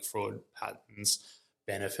unique fraud patterns,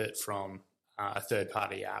 benefit from a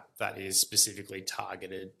third-party app that is specifically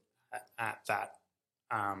targeted at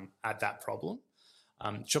that problem.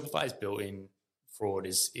 Shopify's built-in fraud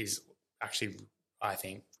is actually, I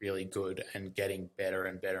think, really good and getting better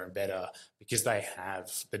and better and better, because they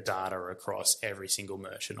have the data across every single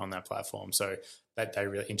merchant on that platform. So that they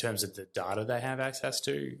really, in terms of the data they have access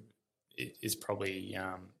to, it is probably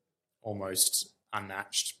almost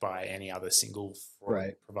unmatched by any other single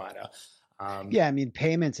fraud provider. Yeah, I mean,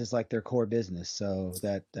 payments is like their core business, so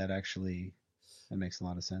that actually that makes a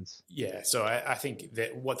lot of sense. Yeah, so I think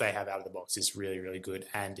that what they have out of the box is really, really good,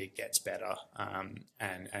 and it gets better. And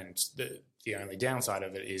the only downside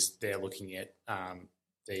of it is they're looking at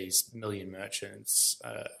these million merchants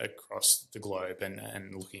across the globe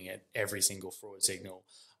and looking at every single fraud signal.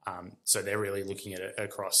 So they're really looking at it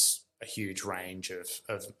across a huge range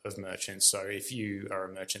of merchants. So if you are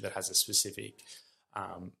a merchant that has a specific,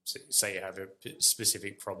 say you have a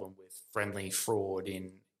specific problem with friendly fraud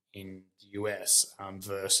in the US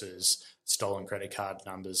versus stolen credit card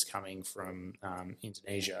numbers coming from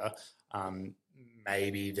Indonesia,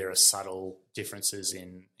 maybe there are subtle differences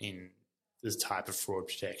in the type of fraud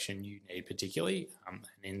protection you need particularly. And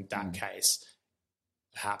in that case,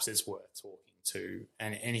 perhaps it's worth talking to,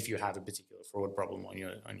 and if you have a particular fraud problem on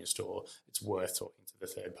your store, it's worth talking to the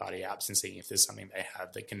third-party apps and seeing if there's something they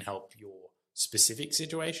have that can help your specific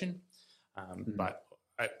situation. But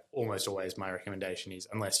almost always my recommendation is,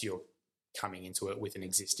 unless you're coming into it with an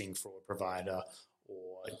existing fraud provider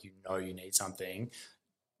or you need something,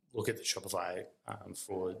 look at the Shopify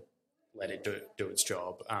fraud, let it do its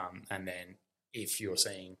job, and then if you're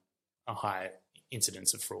seeing a high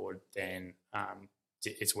incidence of fraud, then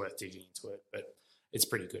it's worth digging into it. But it's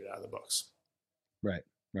pretty good out of the box. Right.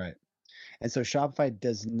 And so Shopify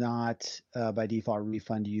does not, by default,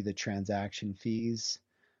 refund you the transaction fees.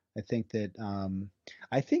 I think that,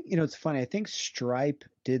 it's funny. I think Stripe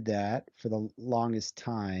did that for the longest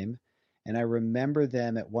time. And I remember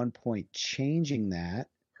them at one point changing that,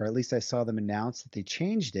 or at least I saw them announce that they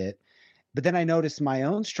changed it. But then I noticed my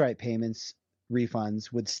own Stripe payments refunds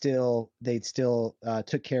they'd still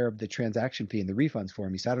took care of the transaction fee and the refunds for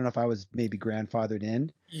me. So I don't know if I was maybe grandfathered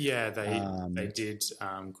in. Yeah, they did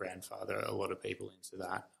grandfather a lot of people into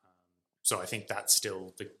that. So I think that's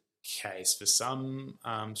still the case for some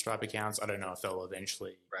Stripe accounts. I don't know if they'll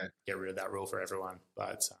eventually get rid of that rule for everyone,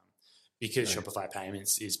 but because Shopify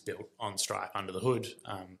Payments is built on Stripe under the hood,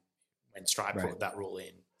 when Stripe brought that rule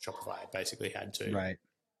in, Shopify basically had to.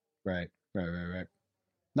 Right.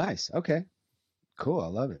 Nice. Okay. Cool. I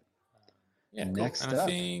love it. Yeah. Next up. I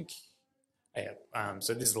think.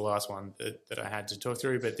 So this is the last one that I had to talk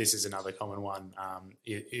through, but this is another common one.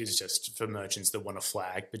 It is just for merchants that want to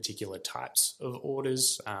flag particular types of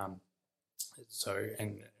orders. And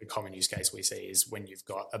a common use case we see is when you've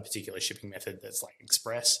got a particular shipping method that's like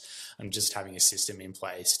express, and just having a system in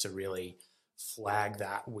place to really flag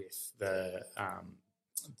that with the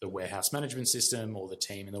warehouse management system or the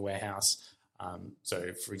team in the warehouse.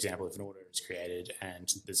 So, for example, if an order is created and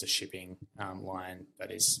there's a shipping line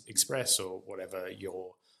that is express or whatever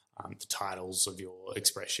the titles of your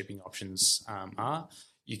express shipping options are,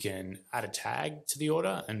 you can add a tag to the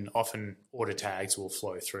order, and often order tags will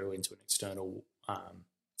flow through into an external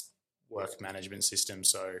work management system.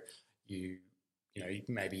 So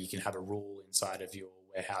maybe you can have a rule inside of your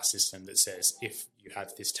warehouse system that says, if you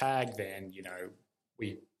have this tag, then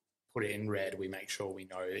we put it in red, we make sure we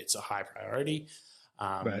know it's a high priority.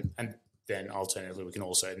 And then alternatively, we can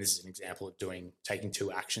also, and this is an example of taking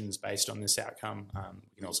two actions based on this outcome,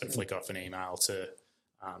 we can also flick off an email to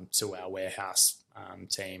our warehouse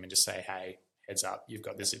team and just say, hey, heads up, you've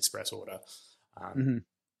got this express order.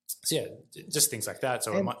 So yeah, just things like that.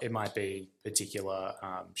 So it might be particular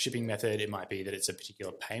shipping method. It might be that it's a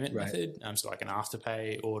particular payment method, so like an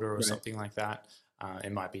afterpay order or something like that.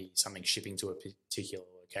 It might be something shipping to a particular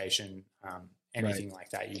location. Anything like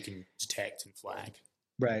that you can detect and flag.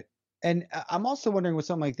 Right. And I'm also wondering with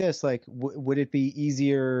something like this, like would it be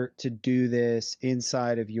easier to do this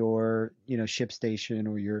inside of your, ShipStation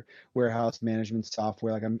or your warehouse management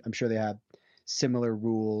software? Like I'm sure they have similar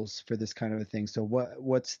rules for this kind of a thing. So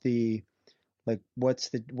what's the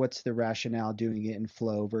rationale doing it in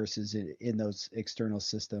Flow versus in those external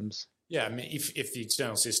systems? Yeah, I mean, if the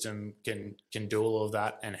external system can do all of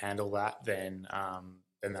that and handle that, then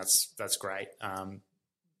that's great.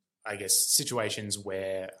 I guess situations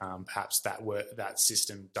where perhaps that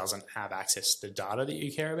system doesn't have access to the data that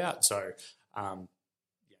you care about. So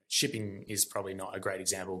shipping is probably not a great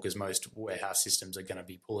example because most warehouse systems are going to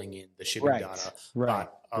be pulling in the shipping data,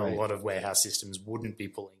 but a lot of warehouse systems wouldn't be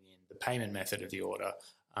pulling in the payment method of the order.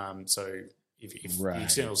 So if the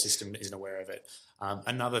external system isn't aware of it.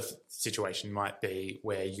 Another situation might be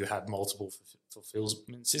where you have multiple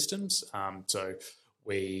fulfillment systems. So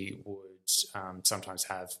we would sometimes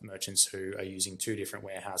have merchants who are using 2 different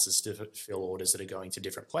warehouses to fill orders that are going to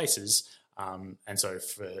different places. And so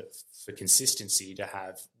for consistency, to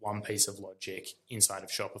have one piece of logic inside of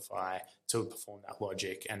Shopify to perform that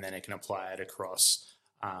logic, and then it can apply it across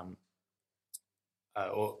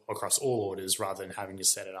or across all orders rather than having to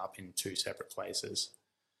set it up in 2 separate places.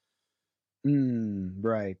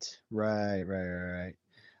 Right.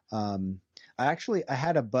 I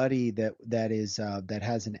had a buddy that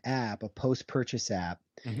has an app, a post-purchase app,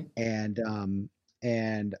 and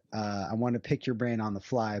I want to pick your brain on the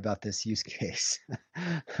fly about this use case.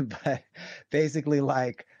 But basically,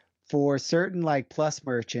 like for certain like Plus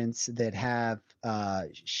merchants that have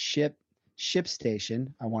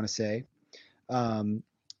ShipStation, I want to say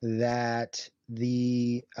that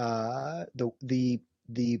the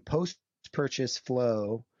post-purchase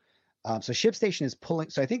flow. So ShipStation is pulling.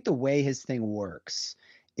 So I think the way his thing works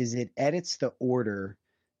is it edits the order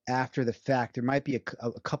after the fact. There might be a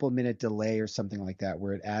couple minute delay or something like that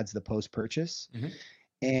where it adds the post-purchase.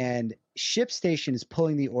 And ShipStation is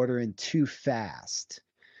pulling the order in too fast.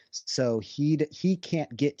 So he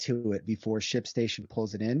can't get to it before ShipStation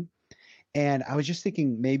pulls it in. And I was just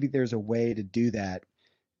thinking maybe there's a way to do that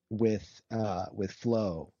with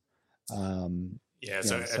Flow. So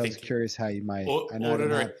I was curious how you might. I know I don't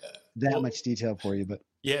have that much detail for you, but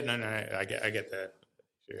I get that.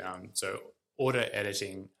 So order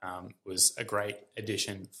editing was a great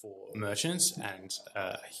addition for merchants and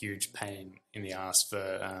a huge pain in the ass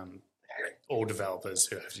for all developers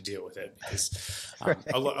who have to deal with it, because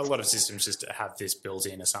a lot of systems just have this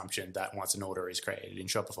built-in assumption that once an order is created in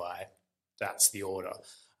Shopify, that's the order.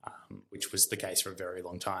 Which was the case for a very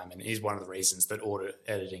long time, and is one of the reasons that order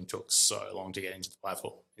editing took so long to get into the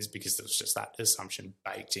platform, is because there was just that assumption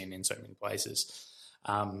baked in so many places.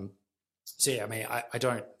 I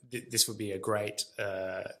don't. This would be a great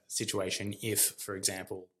situation if, for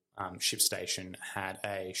example, ShipStation had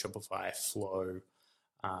a Shopify Flow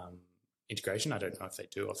integration. I don't know if they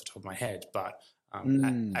do off the top of my head, but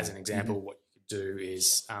as an example, what you could do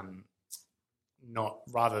is not,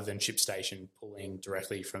 rather than ShipStation pulling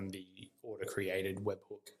directly from the order created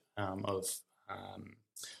webhook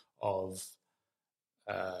of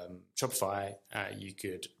Shopify, you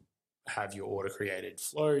could have your order created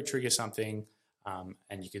flow trigger something,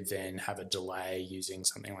 and you could then have a delay using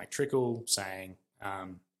something like Trickle saying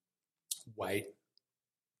wait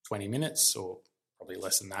 20 minutes or probably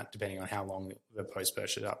less than that, depending on how long the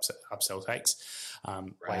post-purchase upsell takes.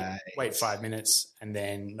 Wait 5 minutes and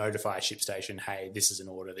then notify ShipStation, hey, this is an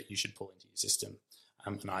order that you should pull into your system,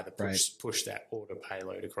 and either push that order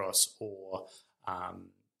payload across or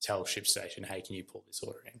tell ShipStation, hey, can you pull this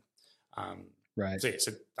order in?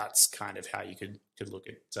 So that's kind of how you could look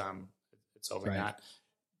at solving that.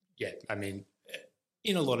 Yeah, I mean,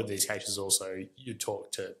 in a lot of these cases also, you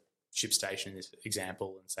talk to ShipStation in this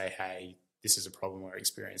example and say, hey, this is a problem we're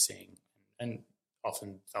experiencing, and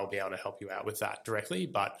often they'll be able to help you out with that directly.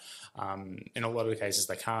 But in a lot of the cases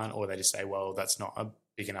they can't, or they just say, well, that's not a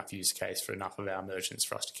big enough use case for enough of our merchants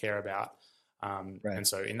for us to care about. And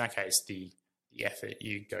so in that case, the effort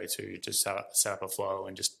you go to set up a flow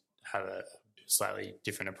and just have a slightly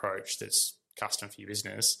different approach that's custom for your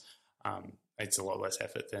business, it's a lot less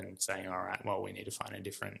effort than saying, all right, well, we need to find a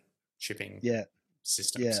different shipping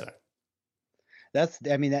system. So. That's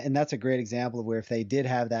a great example of where if they did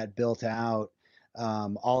have that built out,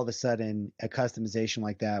 all of a sudden a customization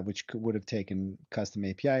like that, which would have taken custom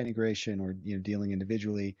API integration or dealing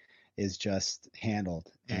individually, is just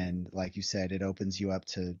handled. And like you said, it opens you up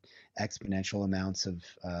to exponential amounts of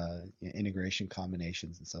integration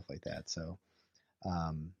combinations and stuff like that. So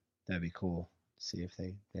that'd be cool. See if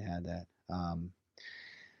they had that.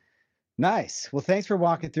 Nice. Well, thanks for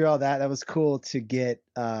walking through all that. That was cool to get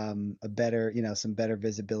a better, some better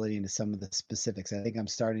visibility into some of the specifics. I think I'm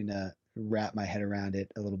starting to wrap my head around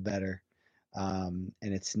it a little better. And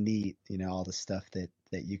it's neat, all the stuff that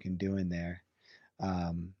you can do in there.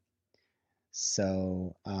 What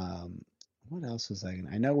else was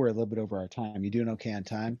I know we're a little bit over our time. You doing okay on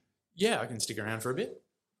time? Yeah, I can stick around for a bit.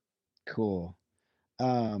 Cool.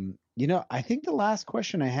 I think the last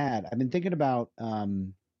question I had, I've been thinking about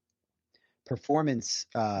performance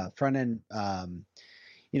front end,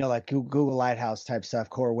 like Google Lighthouse type stuff,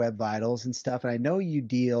 Core Web Vitals and stuff. And I know you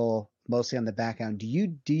deal mostly on the back end. Do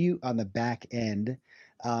you on the back end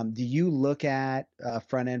Do you look at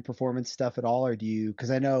front end performance stuff at all, or do you?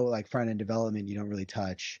 Because I know like front end development, you don't really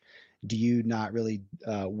touch. Do you not really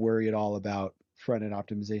worry at all about front end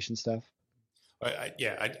optimization stuff? I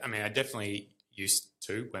mean, I definitely used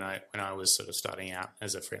to when I was sort of starting out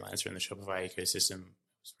as a freelancer in the Shopify ecosystem.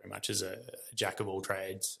 It was very much as a jack of all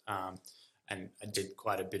trades, and I did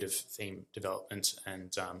quite a bit of theme development.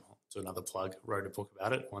 And to another plug, wrote a book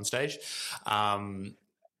about it at one stage.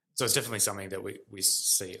 So it's definitely something that we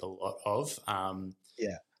see a lot of.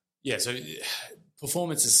 Yeah. Yeah, so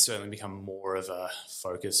performance has certainly become more of a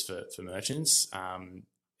focus for merchants.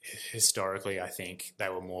 Historically, I think they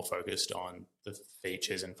were more focused on the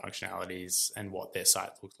features and functionalities and what their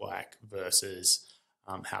site looked like versus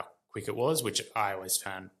how quick it was, which I always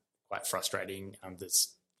found quite frustrating.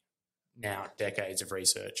 There's now decades of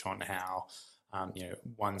research on how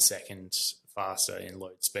 1 second faster in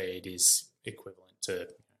load speed is equivalent to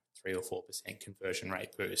 3 or 4% conversion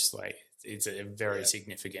rate boost. Like it's a very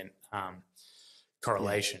significant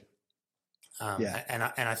correlation. And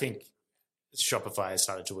I think Shopify has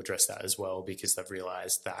started to address that as well, because they've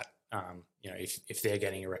realized that if they're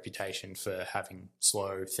getting a reputation for having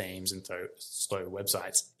slow themes and slow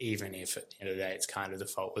websites, even if at the end of the day it's kind of the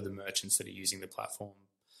fault with the merchants that are using the platform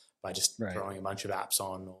by just throwing a bunch of apps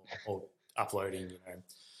on or uploading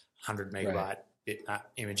 100 megabyte bitmap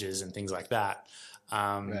images and things like that,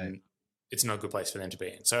 it's not a good place for them to be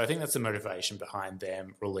in. So I think that's the motivation behind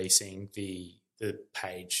them releasing the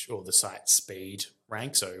page or the site speed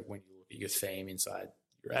rank. So when you look at your theme inside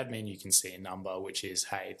your admin, you can see a number which is,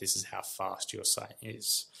 hey, this is how fast your site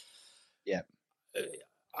is. Yeah.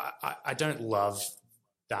 I don't love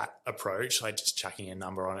that approach, like just chucking a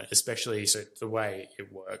number on it, especially so the way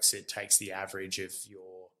it works, it takes the average of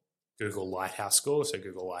your Google Lighthouse score. So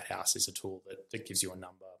Google Lighthouse is a tool that gives you a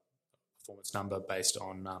performance number based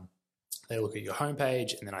on, they look at your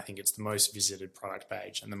homepage, and then I think it's the most visited product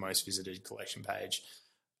page and the most visited collection page,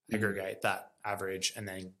 aggregate that average, and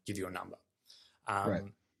then give you a number.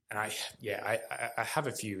 And I have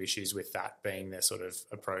a few issues with that being their sort of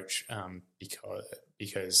approach,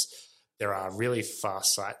 because there are really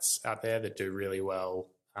fast sites out there that do really well,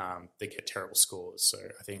 that get terrible scores. So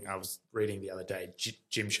I think I was reading the other day,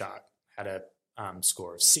 Gymshark had a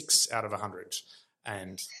score of 6 out of 100,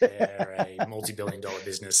 and they're a multi-billion-dollar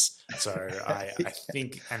business. So I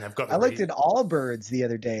think, and they've got. I looked at Allbirds the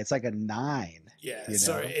other day; it's like a 9. Yeah,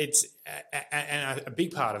 so it's and a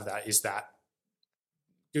big part of that is that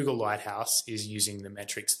Google Lighthouse is using the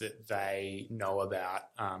metrics that they know about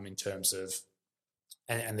in terms of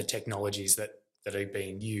and the technologies that are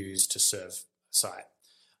being used to serve a site.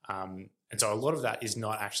 And so a lot of that is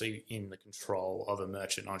not actually in the control of a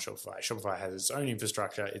merchant on Shopify. Shopify has its own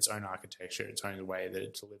infrastructure, its own architecture, its own way that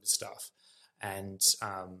it delivers stuff. And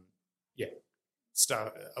a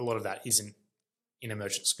lot of that isn't in a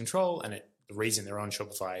merchant's control. And the reason they're on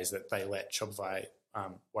Shopify is that they let Shopify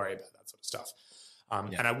worry about that sort of stuff.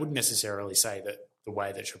 And I wouldn't necessarily say that the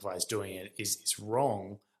way that Shopify is doing it is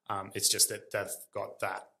wrong. It's just that they've got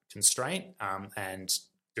that constraint, and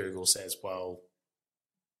Google says, well,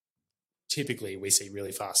 typically we see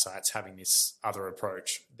really fast sites having this other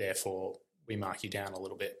approach, therefore we mark you down a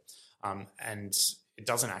little bit. And it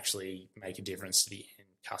doesn't actually make a difference to the end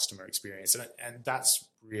customer experience. And that's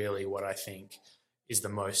really what I think is the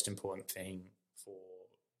most important thing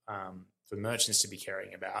for merchants to be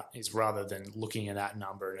caring about, is rather than looking at that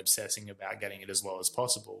number and obsessing about getting it as low as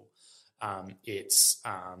possible, it's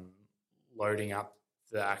loading up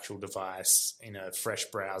the actual device in a fresh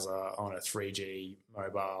browser on a 3G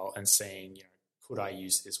mobile and seeing, could I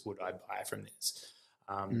use this? Would I buy from this?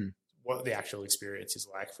 What the actual experience is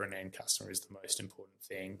like for an end customer is the most important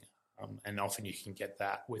thing. And often you can get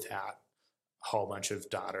that without a whole bunch of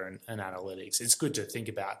data and analytics. It's good to think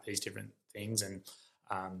about these different things, and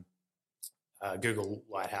Google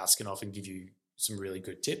Lighthouse can often give you some really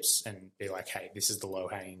good tips and be like, hey, this is the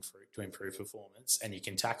low-hanging fruit to improve performance, and you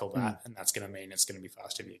can tackle that, and that's going to mean it's going to be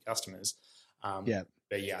faster for your customers.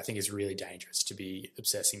 But yeah, I think it's really dangerous to be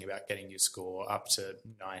obsessing about getting your score up to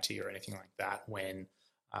 90 or anything like that when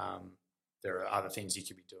there are other things you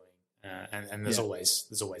could be doing, and there's always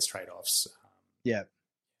trade-offs.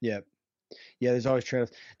 There's always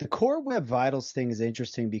trade-offs. The Core Web Vitals thing is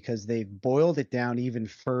interesting because they've boiled it down even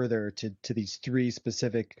further to these 3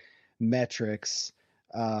 specific metrics.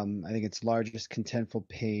 I think it's largest contentful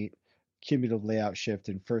paint, cumulative layout shift,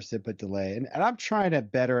 and first input delay. And I'm trying to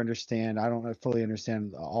better understand. I don't fully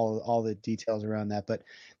understand all the details around that, but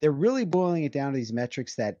they're really boiling it down to these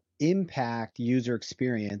metrics that impact user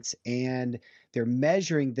experience, and they're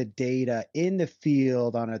measuring the data in the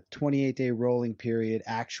field on a 28-day rolling period,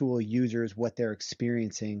 actual users, what they're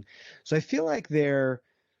experiencing. So I feel like they're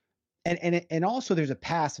and also there's a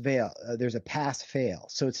pass fail.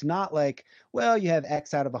 So it's not like, well, you have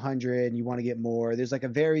X out of 100 and you want to get more. There's like a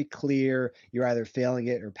very clear, you're either failing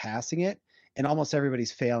it or passing it, and almost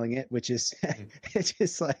everybody's failing it, which is it's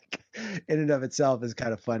just like in and of itself is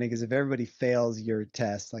kind of funny, because if everybody fails your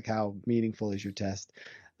test, like how meaningful is your test?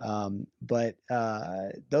 But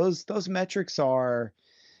those metrics are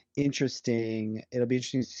interesting. It'll be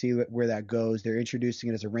interesting to see where that goes. They're introducing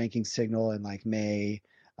it as a ranking signal in like May.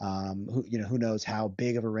 Who knows how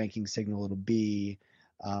big of a ranking signal it'll be.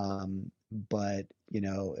 But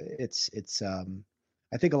it's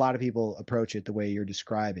I think a lot of people approach it the way you're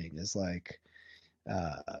describing, is like,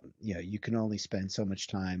 you can only spend so much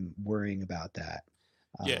time worrying about that.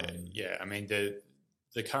 Yeah. I mean,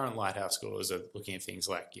 the current Lighthouse scores are looking at things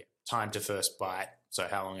like time to first byte, so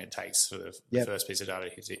how long it takes for the first piece of data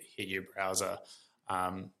to hit your browser,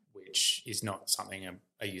 which is not something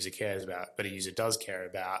a user cares about, but a user does care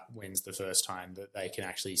about when's the first time that they can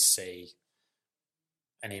actually see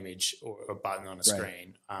an image or a button on a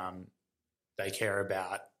screen. They care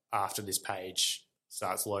about, after this page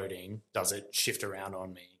starts loading, does it shift around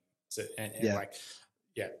on me? So,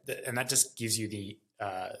 and that just gives you the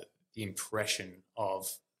impression of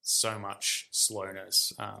so much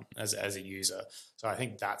slowness as a user. So I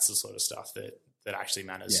think that's the sort of stuff that actually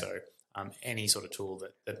matters. So any sort of tool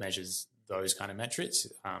that measures those kind of metrics,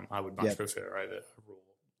 I would much prefer over a raw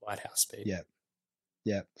Lighthouse speed.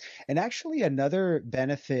 Yeah. And actually another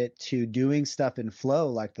benefit to doing stuff in Flow,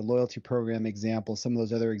 like the loyalty program example, some of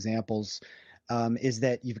those other examples, is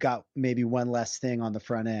that you've got maybe one less thing on the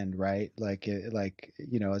front end, right? Like,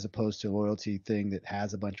 as opposed to a loyalty thing that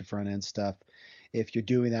has a bunch of front end stuff. If you're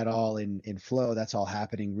doing that all in Flow, that's all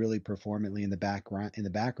happening really performantly in the background.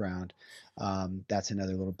 That's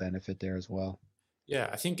another little benefit there as well. Yeah,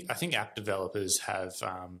 I think app developers have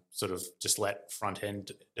sort of just let front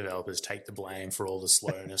end developers take the blame for all the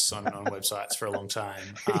slowness on websites for a long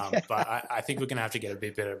time. But I think we're going to have to get a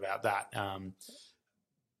bit better about that.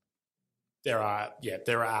 There are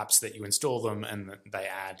apps that you install them and they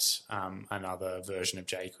add another version of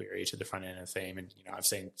jQuery to the front end of the theme. And I've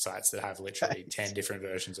seen sites that have literally 10 different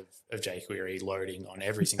versions of jQuery loading on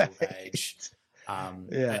every single page.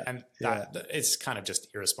 It's kind of just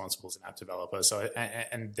irresponsible as an app developer. So,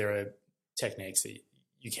 and there are techniques that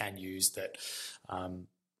you can use that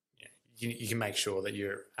you can make sure that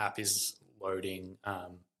your app is loading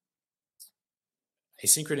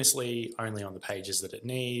asynchronously, only on the pages that it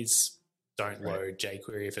needs. Don't load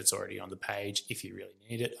jQuery if it's already on the page. If you really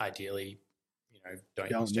need it, ideally, don't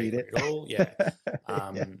use jQuery at all.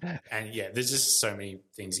 And there's just so many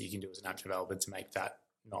things that you can do as an app developer to make that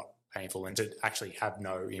not painful and to actually have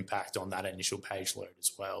no impact on that initial page load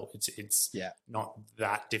as well. It's not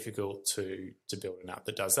that difficult to build an app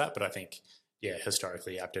that does that. But I think,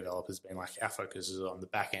 historically app developers have been like, our focus is on the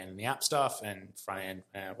back end and the app stuff, and front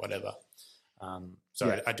end, whatever.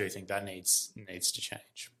 I do think that needs to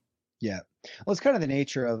change. Yeah. Well, it's kind of the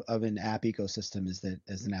nature of an app ecosystem, is that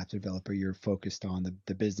as an app developer, you're focused on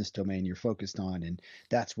the business domain you're focused on, and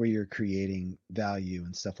that's where you're creating value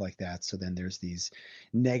and stuff like that. So then there's these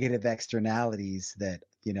negative externalities that,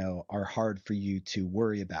 are hard for you to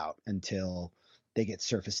worry about until they get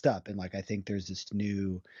surfaced up. And like, I think there's this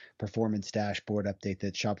new performance dashboard update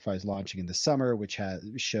that Shopify is launching in the summer, which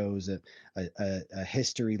shows a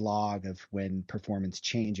history log of when performance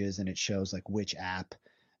changes, and it shows like which app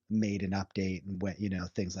made an update and when,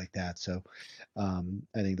 things like that. So I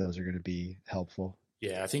think those are going to be helpful.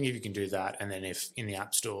 Yeah, I think if you can do that, and then if in the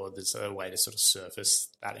App Store there's a way to sort of surface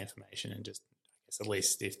that information, and just, I guess, at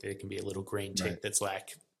least if there can be a little green tick that's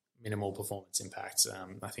like minimal performance impacts,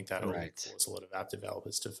 I think that will force a lot of app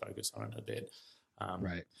developers to focus on it a bit.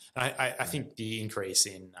 And I think the increase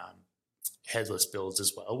in headless builds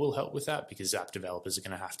as well will help with that, because app developers are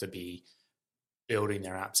going to have to be building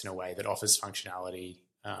their apps in a way that offers functionality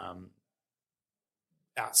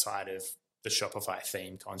outside of the Shopify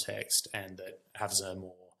theme context, and that has a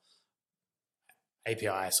more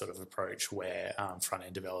API sort of approach where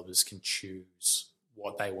front-end developers can choose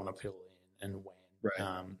what they want to pull in and when.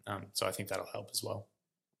 So I think that'll help as well.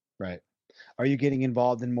 Right. Are you getting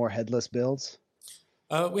involved in more headless builds?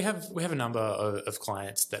 We have a number of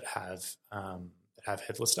clients that have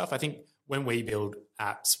headless stuff. I think when we build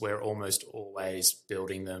apps, we're almost always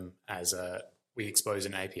building them as we expose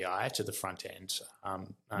an API to the front end.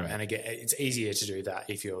 And again, it's easier to do that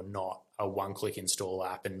if you're not a one-click install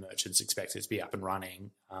app and merchants expect it to be up and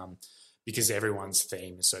running. because everyone's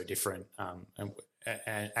theme is so different,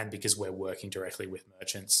 and because we're working directly with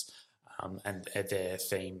merchants and their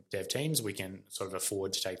theme dev teams, we can sort of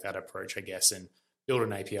afford to take that approach, I guess, and build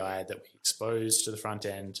an API that we expose to the front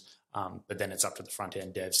end. But then it's up to the front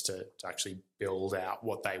end devs to actually build out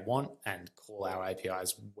what they want and call our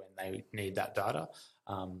APIs when they need that data,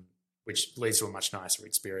 which leads to a much nicer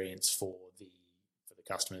experience for the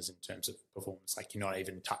customers in terms of performance. Like, you're not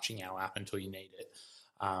even touching our app until you need it.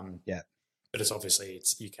 But it's obviously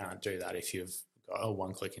you can't do that if you've got a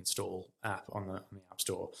one-click install app on the App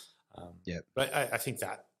Store. But I think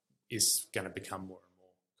that is going to become more and more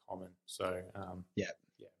common. So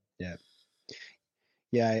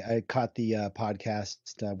I caught the podcast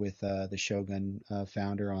with the Shogun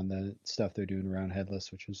founder on the stuff they're doing around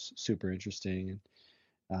headless, which was super interesting,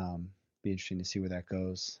 and be interesting to see where that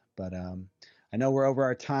goes. But I know we're over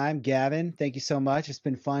our time. Gavin, thank you so much. It's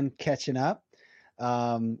been fun catching up.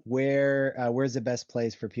 Where's the best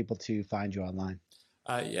place for people to find you online?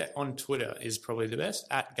 On Twitter is probably the best,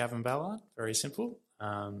 at Gavin Ballard. Very simple.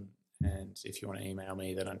 And if you want to email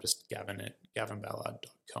me, then I'm just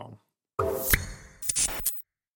Gavin@gavinballard.com.